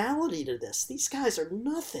originality to this. These guys are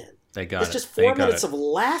nothing. They got it's it. just 4 minutes of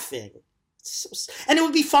laughing. And it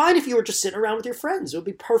would be fine if you were just sitting around with your friends. It would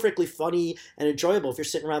be perfectly funny and enjoyable if you're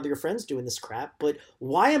sitting around with your friends doing this crap. But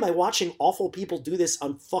why am I watching awful people do this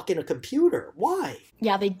on fucking a computer? Why?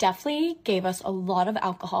 Yeah, they definitely gave us a lot of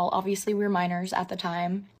alcohol. Obviously, we were minors at the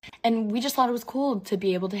time. And we just thought it was cool to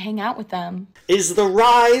be able to hang out with them. Is the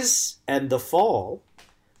rise and the fall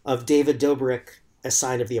of David Dobrik a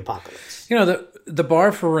sign of the apocalypse? You know, the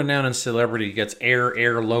bar for renown and celebrity gets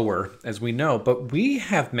air lower, as we know, but we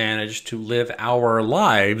have managed to live our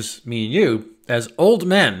lives, me and you, as old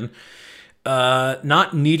men,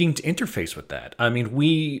 not needing to interface with that. I mean,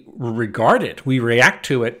 we regard it, we react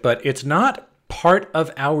to it, but it's not part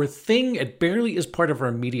of our thing. It barely is part of our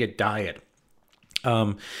immediate diet.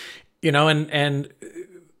 You know, and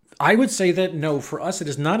I would say that, no, for us, it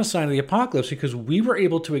is not a sign of the apocalypse because we were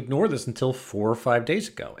able to ignore this until 4 or 5 days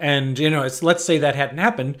ago. And, you know, let's say that hadn't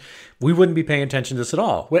happened, we wouldn't be paying attention to this at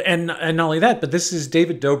all. And not only that, but this is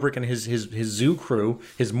David Dobrik and his zoo crew,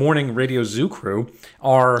 his morning radio zoo crew,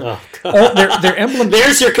 are they're emblem.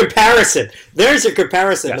 There's your comparison. Yes.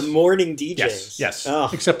 The morning DJs. Yes. Oh,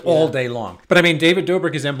 except all day long. But I mean, David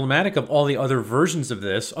Dobrik is emblematic of all the other versions of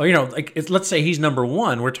this. Oh, you know, like let's say he's number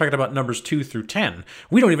 1. We're talking about numbers 2 through 10.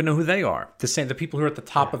 We don't even know who they are. The people who are at the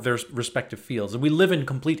top of their respective fields, and we live in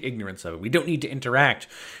complete ignorance of it. We don't need to interact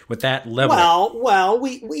with that level. Well,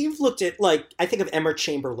 we've looked at, like, I think of Emma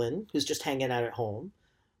Chamberlain, who's just hanging out at home,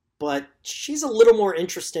 but she's a little more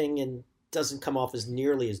interesting and doesn't come off as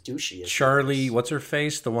nearly as douchey as Charlie, what's her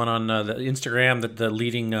face? The one on the Instagram, the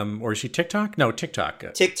leading, or is she TikTok? No,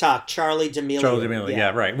 TikTok. TikTok, Charlie D'Amelio. Charlie D'Amelio,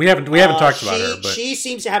 yeah, right. We haven't talked about her, but she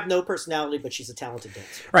seems to have no personality, but she's a talented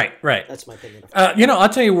dancer. Right. That's my opinion. You know, I'll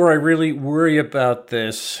tell you where I really worry about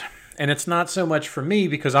this. And it's not so much for me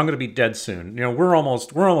because I'm going to be dead soon. You know, we're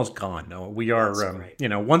almost gone. No, we are. You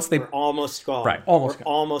know, once we're almost gone. Right, almost we're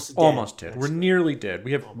gone. Almost dead. We're nearly dead.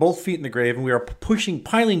 We have both feet in the grave, and we are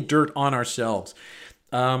piling dirt on ourselves.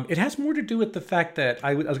 It has more to do with the fact that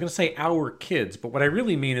I was going to say our kids, but what I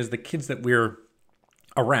really mean is the kids that we're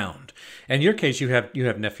around. In your case, you have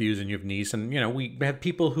nephews and you have niece, and we have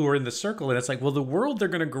people who are in the circle, and it's like, well, the world they're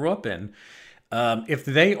going to grow up in, if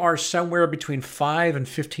they are somewhere between 5 and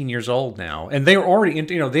 15 years old now, and they are already,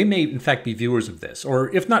 they may in fact be viewers of this,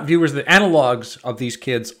 or if not viewers, the analogs of these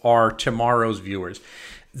kids are tomorrow's viewers.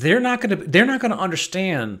 They're not going to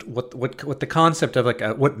understand what the concept of like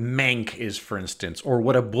what Mank is, for instance, or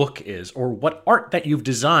what a book is, or what art that you've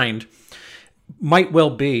designed might well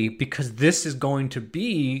be, because this is going to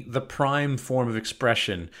be the prime form of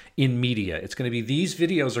expression in media. It's going to be, these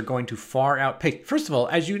videos are going to far outpace. First of all,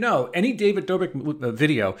 as you know, any David Dobrik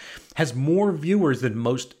video has more viewers than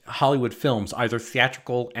most Hollywood films, either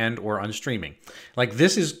theatrical and or on streaming. Like,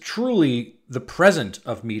 this is truly the present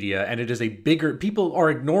of media, and it is a bigger, people are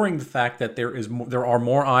ignoring the fact that there are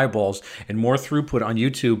more eyeballs and more throughput on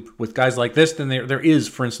YouTube with guys like this than there is,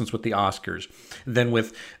 for instance, with the Oscars, than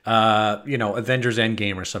with Avengers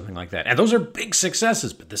Endgame or something like that. And those are big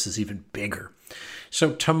successes, but this is even bigger.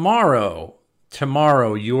 So tomorrow,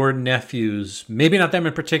 your nephews, maybe not them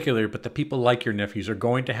in particular, but the people like your nephews, are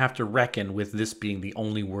going to have to reckon with this being the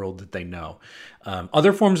only world that they know.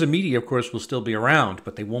 Other forms of media, of course, will still be around,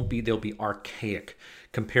 but they'll be archaic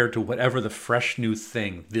compared to whatever the fresh new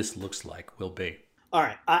thing this looks like will be. All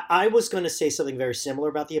right. I was going to say something very similar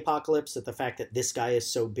about the apocalypse, that the fact that this guy is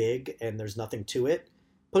so big and there's nothing to it,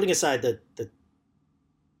 putting aside the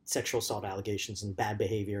sexual assault allegations and bad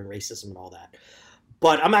behavior and racism and all that.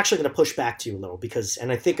 But I'm actually going to push back to you a little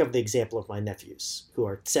and I think of the example of my nephews who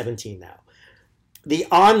are 17 now. The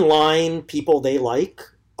online people they like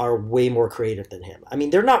are way more creative than him. I mean,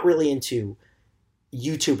 they're not really into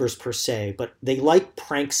YouTubers per se, but they like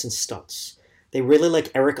pranks and stunts. They really like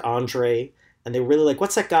Eric Andre, and they really like,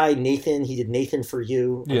 what's that guy, Nathan? He did Nathan For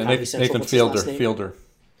You. Yeah, Nathan Fielder.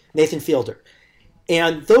 Nathan Fielder.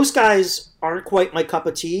 And those guys aren't quite my cup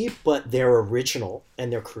of tea, but they're original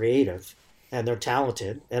and they're creative. And they're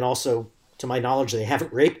talented, and also, to my knowledge, they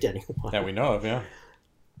haven't raped anyone. That we know of, yeah.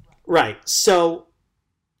 Right. So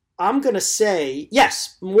I'm going to say,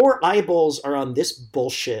 yes, more eyeballs are on this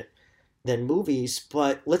bullshit than movies,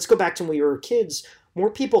 but let's go back to when we were kids. More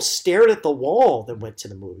people stared at the wall than went to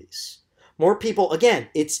the movies. More people, again,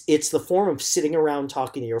 it's the form of sitting around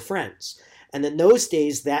talking to your friends. And in those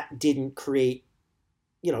days, that didn't create,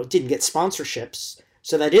 didn't get sponsorships.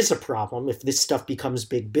 So that is a problem if this stuff becomes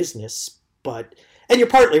big business. And you're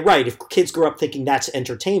partly right, if kids grow up thinking that's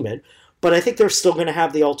entertainment, but I think they're still going to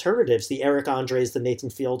have the alternatives, the Eric Andres, the Nathan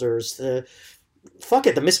Fielders, the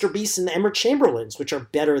Mr. Beast and the Emma Chamberlains, which are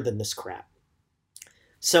better than this crap.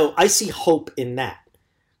 So I see hope in that.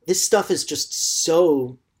 This stuff is just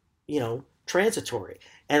so, transitory.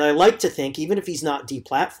 And I like to think, even if he's not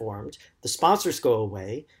deplatformed, the sponsors go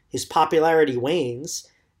away, his popularity wanes,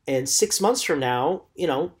 and 6 months from now,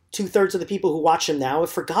 2/3 of the people who watch him now have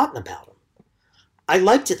forgotten about him. I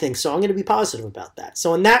like to think so. I'm going to be positive about that.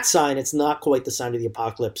 So in that sign, it's not quite the sign of the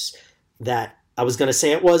apocalypse that I was going to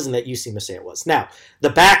say it was and that you seem to say it was. Now, the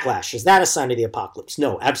backlash, is that a sign of the apocalypse?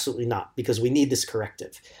 No, absolutely not, because we need this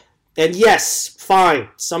corrective. And yes, fine,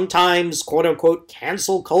 sometimes, quote-unquote,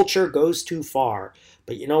 cancel culture goes too far.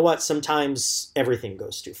 But you know what? Sometimes everything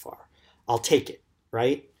goes too far. I'll take it,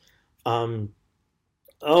 right?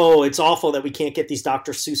 It's awful that we can't get these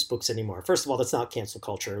Dr. Seuss books anymore. First of all, that's not cancel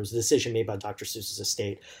culture. It was a decision made by Dr. Seuss's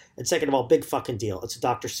estate. And second of all, big fucking deal. It's a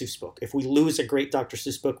Dr. Seuss book. If we lose a great Dr.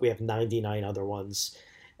 Seuss book, we have 99 other ones.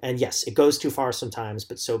 And yes, it goes too far sometimes,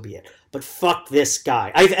 but so be it. But fuck this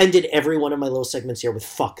guy. I've ended every one of my little segments here with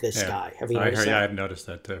fuck this guy. Have you noticed that? Yeah, I've noticed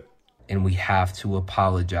that too. And we have to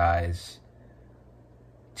apologize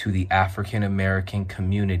to the African American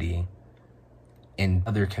community and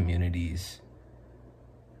other communities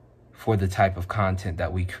for the type of content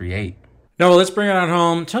that we create. No, well, let's bring it on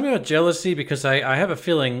home. Tell me about jealousy, because I have a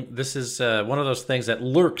feeling this is one of those things that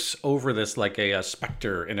lurks over this like a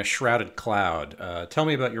specter in a shrouded cloud. Tell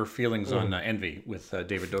me about your feelings on envy with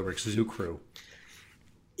David Dobrik's Zoo Crew.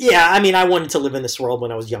 Yeah, I mean, I wanted to live in this world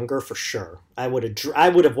when I was younger, for sure. I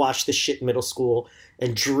would have watched this shit in middle school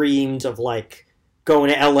and dreamed of like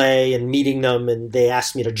going to LA and meeting them, and they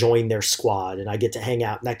asked me to join their squad, and I get to hang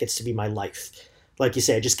out, and that gets to be my life. Like you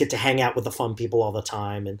say, I just get to hang out with the fun people all the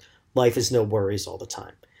time, and life is no worries all the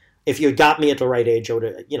time. If you had got me at the right age, I would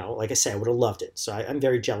have, like I say, I would have loved it. So I'm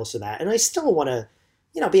very jealous of that. And I still want to,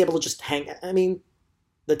 be able to just hang. I mean,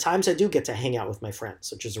 the times I do get to hang out with my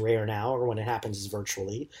friends, which is rare now, or when it happens is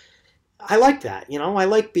virtually, I like that. I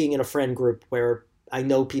like being in a friend group where I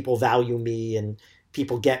know people value me and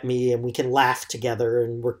people get me, and we can laugh together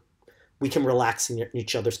and we can relax in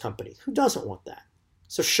each other's company. Who doesn't want that?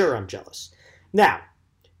 So sure, I'm jealous. Now,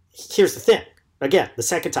 here's the thing. Again, the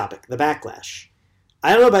second topic, the backlash.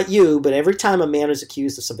 I don't know about you, but every time a man is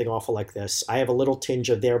accused of something awful like this, I have a little tinge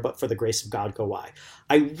of there, but for the grace of God, go I.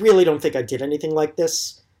 I really don't think I did anything like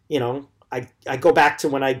this. You know, I go back to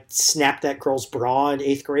when I snapped that girl's bra in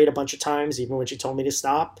 8th grade a bunch of times, even when she told me to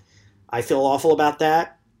stop. I feel awful about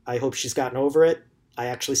that. I hope she's gotten over it. I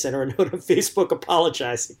actually sent her a note on Facebook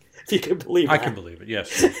apologizing, if you can believe it. I can believe it,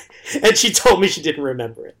 yes. And she told me she didn't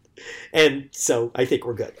remember it. And so I think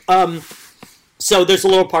we're good. So there's a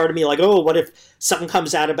little part of me like, oh, what if something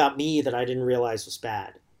comes out about me that I didn't realize was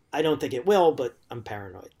bad? I don't think it will, but I'm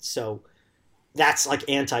paranoid. So that's like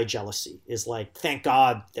anti-jealousy, is like, thank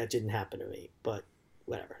God that didn't happen to me. But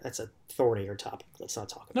whatever, that's a thornier topic. Let's not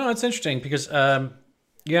talk about it. No, it's interesting because,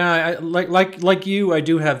 yeah, like you, I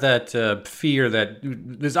do have that fear that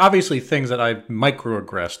there's obviously things that I've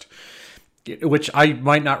microaggressed, which I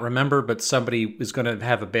might not remember, but somebody is going to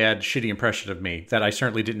have a bad, shitty impression of me that I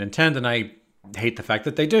certainly didn't intend, and I hate the fact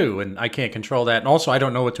that they do, and I can't control that. And also, I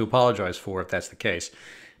don't know what to apologize for if that's the case.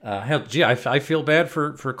 Hell, gee, I feel bad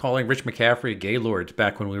for calling Rich McCaffrey a Gaylord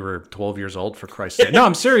back when we were 12 years old, for Christ's sake. No,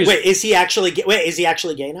 I'm serious. Is he actually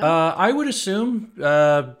gay now? I would assume,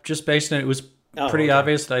 just based on it was pretty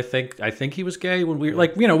obvious that I think he was gay when we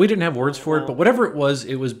like, we didn't have words for it, but whatever it was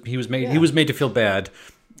he was made to feel bad.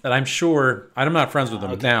 And I'm sure, I'm not friends with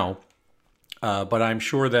him now, but I'm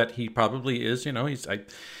sure that he probably is.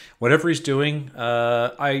 Whatever he's doing,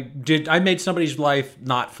 I made somebody's life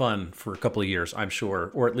not fun for a couple of years, I'm sure,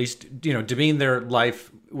 or at least demean their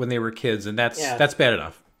life when they were kids, and that's bad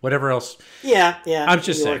enough. Whatever else, I'm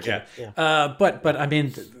just saying, but I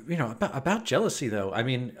mean, about jealousy though. I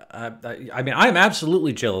mean, I'm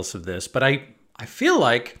absolutely jealous of this, but I feel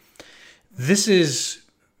like this is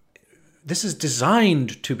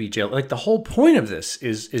designed to be jealous. Like the whole point of this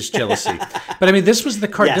is jealousy. But I mean, this was the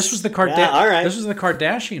Kardashian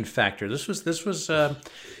factor. This was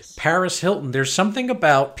Paris Hilton. There's something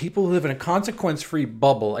about people who live in a consequence-free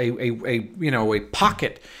bubble, a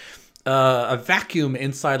pocket, a vacuum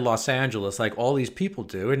inside Los Angeles, like all these people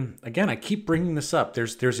do. And again, I keep bringing this up.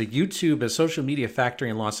 There's a social media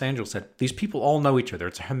factory in Los Angeles that these people all know each other.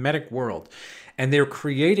 It's a hermetic world. And they're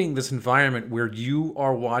creating this environment where you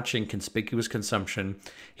are watching conspicuous consumption.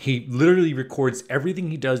 He literally records everything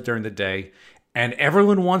he does during the day, and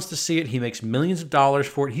everyone wants to see it. He makes millions of dollars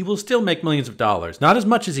for it. He will still make millions of dollars. Not as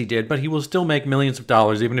much as he did, but he will still make millions of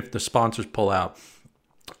dollars, even if the sponsors pull out.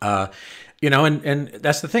 And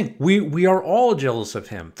that's the thing. We are all jealous of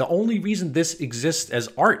him. The only reason this exists as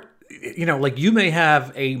art, like you may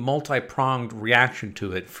have a multi-pronged reaction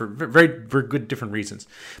to it for very, very good different reasons.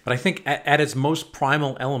 But I think at its most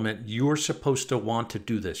primal element, you're supposed to want to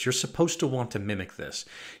do this. You're supposed to want to mimic this.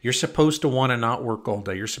 You're supposed to want to not work all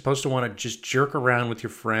day. You're supposed to want to just jerk around with your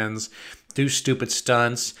friends, do stupid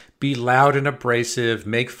stunts, be loud and abrasive,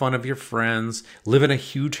 make fun of your friends, live in a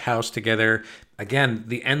huge house together. Again,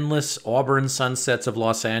 the endless auburn sunsets of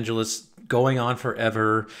Los Angeles going on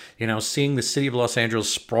forever, seeing the city of Los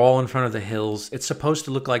Angeles sprawl in front of the hills. It's supposed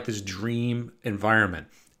to look like this dream environment.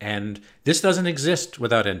 And this doesn't exist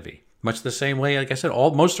without envy. Much the same way, like I said,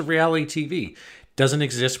 most of reality TV doesn't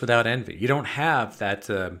exist without envy. You don't have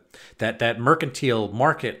that mercantile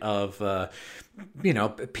market of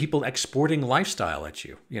people exporting lifestyle at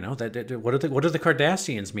you. What do the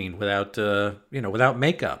Kardashians mean without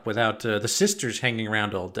makeup, without the sisters hanging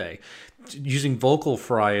around all day, using vocal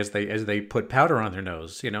fry as they put powder on their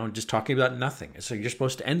nose, and just talking about nothing. So you're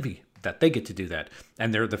supposed to envy that they get to do that,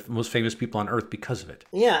 and they're the most famous people on earth because of it.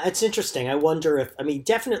 Yeah, it's interesting. I wonder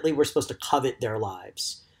definitely we're supposed to covet their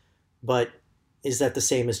lives, but is that the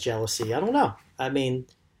same as jealousy? I don't know.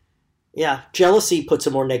 Yeah, jealousy puts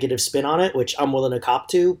a more negative spin on it, which I'm willing to cop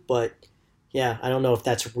to, but yeah, I don't know if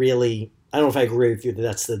that's really, I don't know if I agree with you that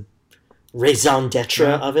that's the raison d'etre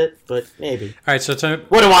of it, but maybe. All right, so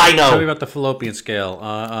what do I know? Tell me about the fallopian scale.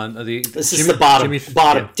 This is the bottom,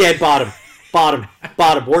 dead bottom,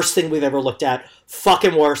 worst thing we've ever looked at,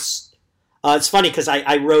 fucking worse. It's funny because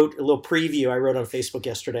I wrote a little preview I wrote on Facebook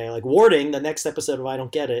yesterday, like, warning, the next episode of I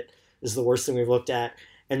Don't Get It is the worst thing we've looked at.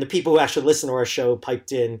 And the people who actually listen to our show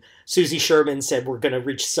piped in. Susie Sherman said we're going to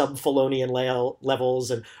reach sub-Felonian levels.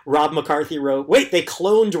 And Rob McCarthy wrote, wait, they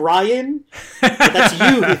cloned Ryan? But that's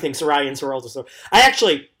you who thinks Ryan's her oldest. I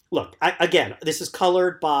actually, look, again, this is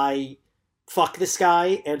colored by fuck this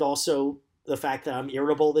guy and also the fact that I'm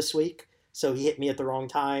irritable this week. So he hit me at the wrong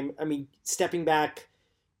time. Stepping back,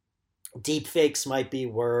 deep fakes might be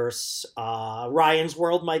worse. Ryan's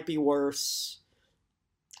World might be worse.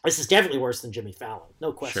 This is definitely worse than Jimmy Fallon,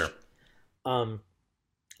 no question. Sure.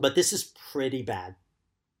 But this is pretty bad.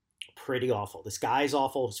 pretty awful. This guy's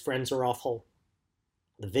awful. His friends are awful.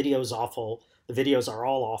 The video's awful. The videos are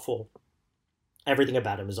all awful. Everything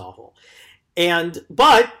about him is awful.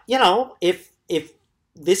 But, you know, if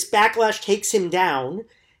this backlash takes him down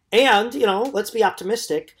and, you know, let's be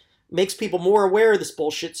optimistic, makes people more aware of this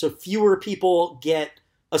bullshit so fewer people get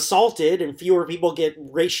assaulted and fewer people get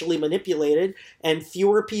racially manipulated and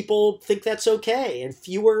fewer people think that's okay and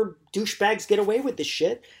fewer douchebags get away with this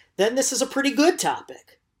shit, then this is a pretty good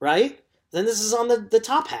topic, right? Then this is on the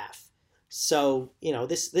top half. So, you know,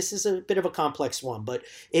 this is a bit of a complex one, but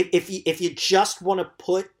if you just want to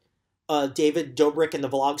put David Dobrik and the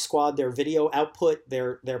Vlog Squad, their video output,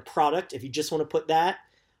 their product, if you just want to put that,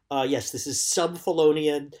 yes, this is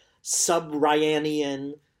sub-Filonian,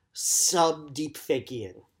 sub-Ryanian,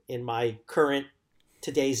 sub-deepfakian in my current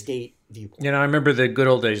today's date viewpoint. You know, I remember the good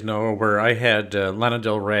old days, Noah, where I had Lana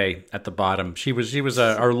Del Rey at the bottom. She was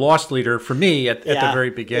our lost leader for me at the very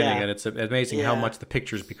beginning, and it's amazing how much the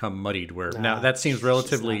pictures become muddied. Where now that seems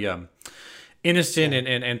relatively innocent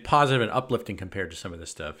and positive and uplifting compared to some of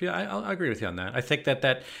this stuff. Yeah, I agree with you on that. I think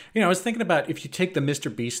that you know, I was thinking about if you take the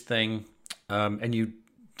Mr. Beast thing and you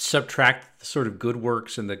subtract the sort of good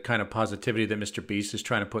works and the kind of positivity that Mr. Beast is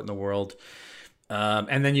trying to put in the world.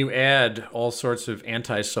 And then you add all sorts of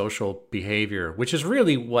antisocial behavior, which is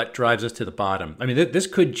really what drives us to the bottom. I mean, this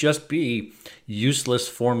could just be useless,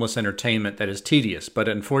 formless entertainment that is tedious, but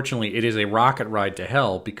unfortunately it is a rocket ride to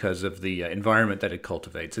hell because of the environment that it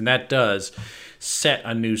cultivates. And that does set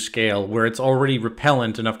a new scale where it's already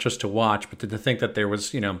repellent enough just to watch, but to think that there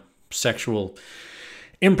was, you know, sexual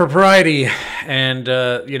impropriety and,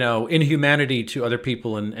 you know, inhumanity to other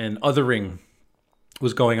people and othering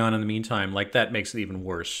was going on in the meantime, like that makes it even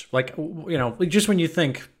worse. Like, you know, just when you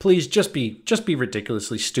think, please just be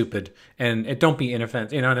ridiculously stupid and don't be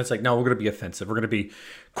inoffensive, you know, and it's like, no, we're going to be offensive. We're going to be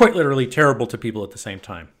quite literally terrible to people at the same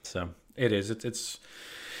time. So it is. It's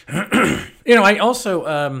you know, I also,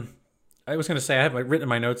 I was going to say, I have written in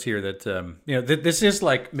my notes here that, you know, this is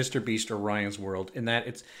like Mr. Beast or Ryan's World in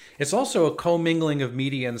that it's also a commingling of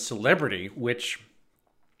media and celebrity, which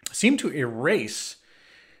seem to erase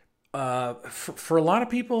for a lot of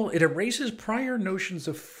people, it erases prior notions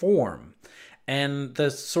of form and the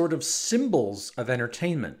sort of symbols of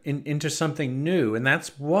entertainment into something new. And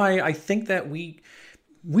that's why I think that we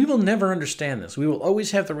will never understand this. We will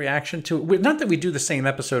always have the reaction to it. Not that we do the same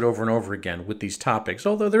episode over and over again with these topics,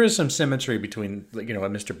 although there is some symmetry between, you know, a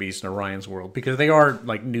Mr. Beast and Orion's World, because they are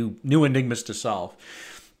like new enigmas to solve.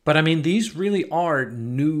 But I mean, these really are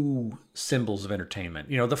new symbols of entertainment.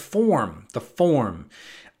 You know, the form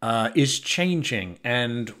is changing,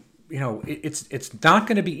 and you know, it's not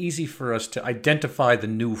going to be easy for us to identify the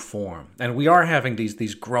new form. And we are having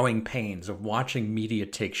these growing pains of watching media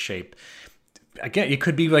take shape. Again, it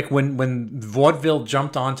could be like when vaudeville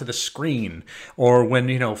jumped onto the screen, or when,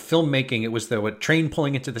 you know, filmmaking, it was the train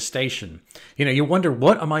pulling into the station. You know, you wonder,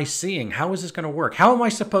 what am I seeing? How is this going to work? How am I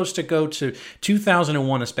supposed to go to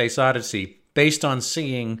 2001: A Space Odyssey based on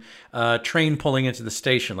seeing train pulling into the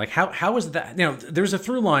station? Like, how is that? You know, there's a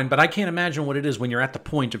through line, but I can't imagine what it is when you're at the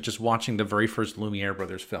point of just watching the very first Lumiere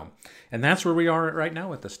Brothers film. And that's where we are right now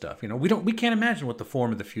with this stuff. You know, we can't imagine what the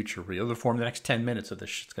form of the future, or the form of the next 10 minutes of this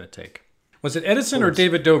shit's going to take. Was it Edison or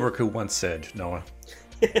David Dobrik who once said, Noah?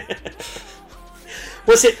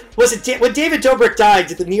 Was it when David Dobrik died,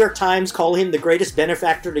 did the New York Times call him the greatest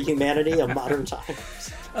benefactor to humanity of modern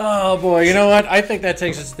times? Oh, boy. You know what? I think that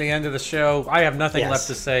takes us to the end of the show. I have nothing left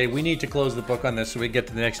to say. We need to close the book on this so we get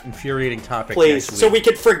to the next infuriating topic. Please, so we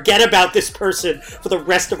can forget about this person for the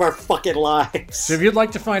rest of our fucking lives. So if you'd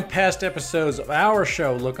like to find past episodes of our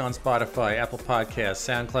show, look on Spotify, Apple Podcasts,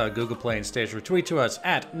 SoundCloud, Google Play, and Stitcher. Tweet to us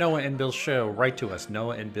at Noah and Bill Show. Write to us,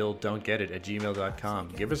 noahandbilldon'tgetit@gmail.com.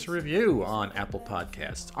 Give us a review on Apple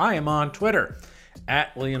Podcasts. I am on Twitter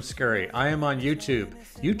at William Scurry. I am on YouTube,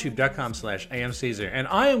 youtube.com/AMCaesar. And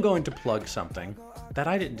I am going to plug something that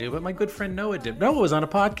I didn't do, but my good friend Noah did. Noah was on a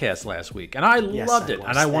podcast last week, and I loved it.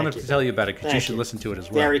 And I wanted to tell you about it because you should listen to it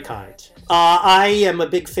as well. Very kind. I am a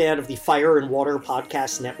big fan of the Fire and Water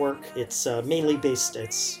Podcast Network. It's mainly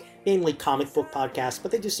comic book podcasts,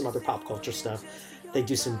 but they do some other pop culture stuff. They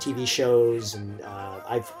do some TV shows, and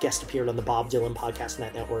I've guest appeared on the Bob Dylan Podcast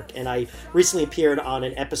Network. And I recently appeared on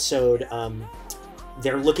an episode.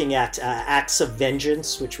 They're looking at Acts of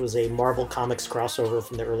Vengeance, which was a Marvel Comics crossover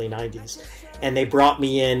from the early 90s. And they brought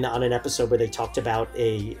me in on an episode where they talked about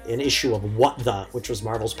an issue of What The, which was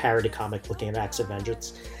Marvel's parody comic looking at Acts of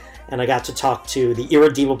Vengeance. And I got to talk to the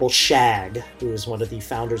irredeemable Shag, who is one of the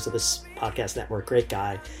founders of this podcast network, great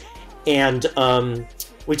guy. And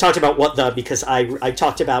we talked about What The, because I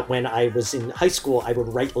talked about when I was in high school, I would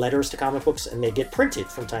write letters to comic books and they get printed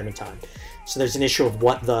from time to time. So there's an issue of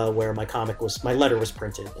What The where my letter was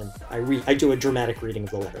printed, and I do a dramatic reading of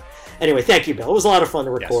the letter. Anyway, thank you, Bill. It was a lot of fun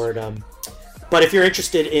to record. Yes. But if you're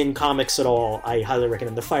interested in comics at all, I highly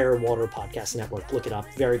recommend the Fire and Water Podcast Network. Look it up.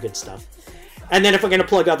 Very good stuff. And then if we're going to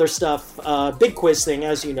plug other stuff, big quiz thing,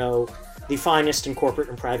 as you know, the finest in corporate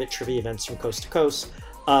and private trivia events from coast to coast.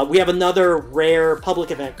 We have another rare public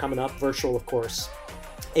event coming up, virtual, of course.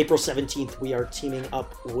 April 17th, we are teaming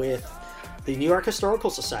up with the New York Historical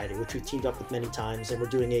Society, which we've teamed up with many times, and we're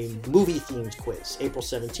doing a movie-themed quiz. April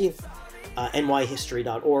 17th,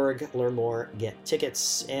 nyhistory.org. Learn more, get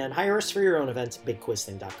tickets, and hire us for your own event,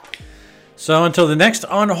 bigquizthing.com. So until the next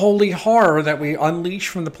unholy horror that we unleash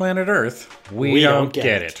from the planet Earth, we don't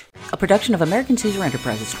get it. A production of American Caesar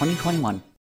Enterprises 2021.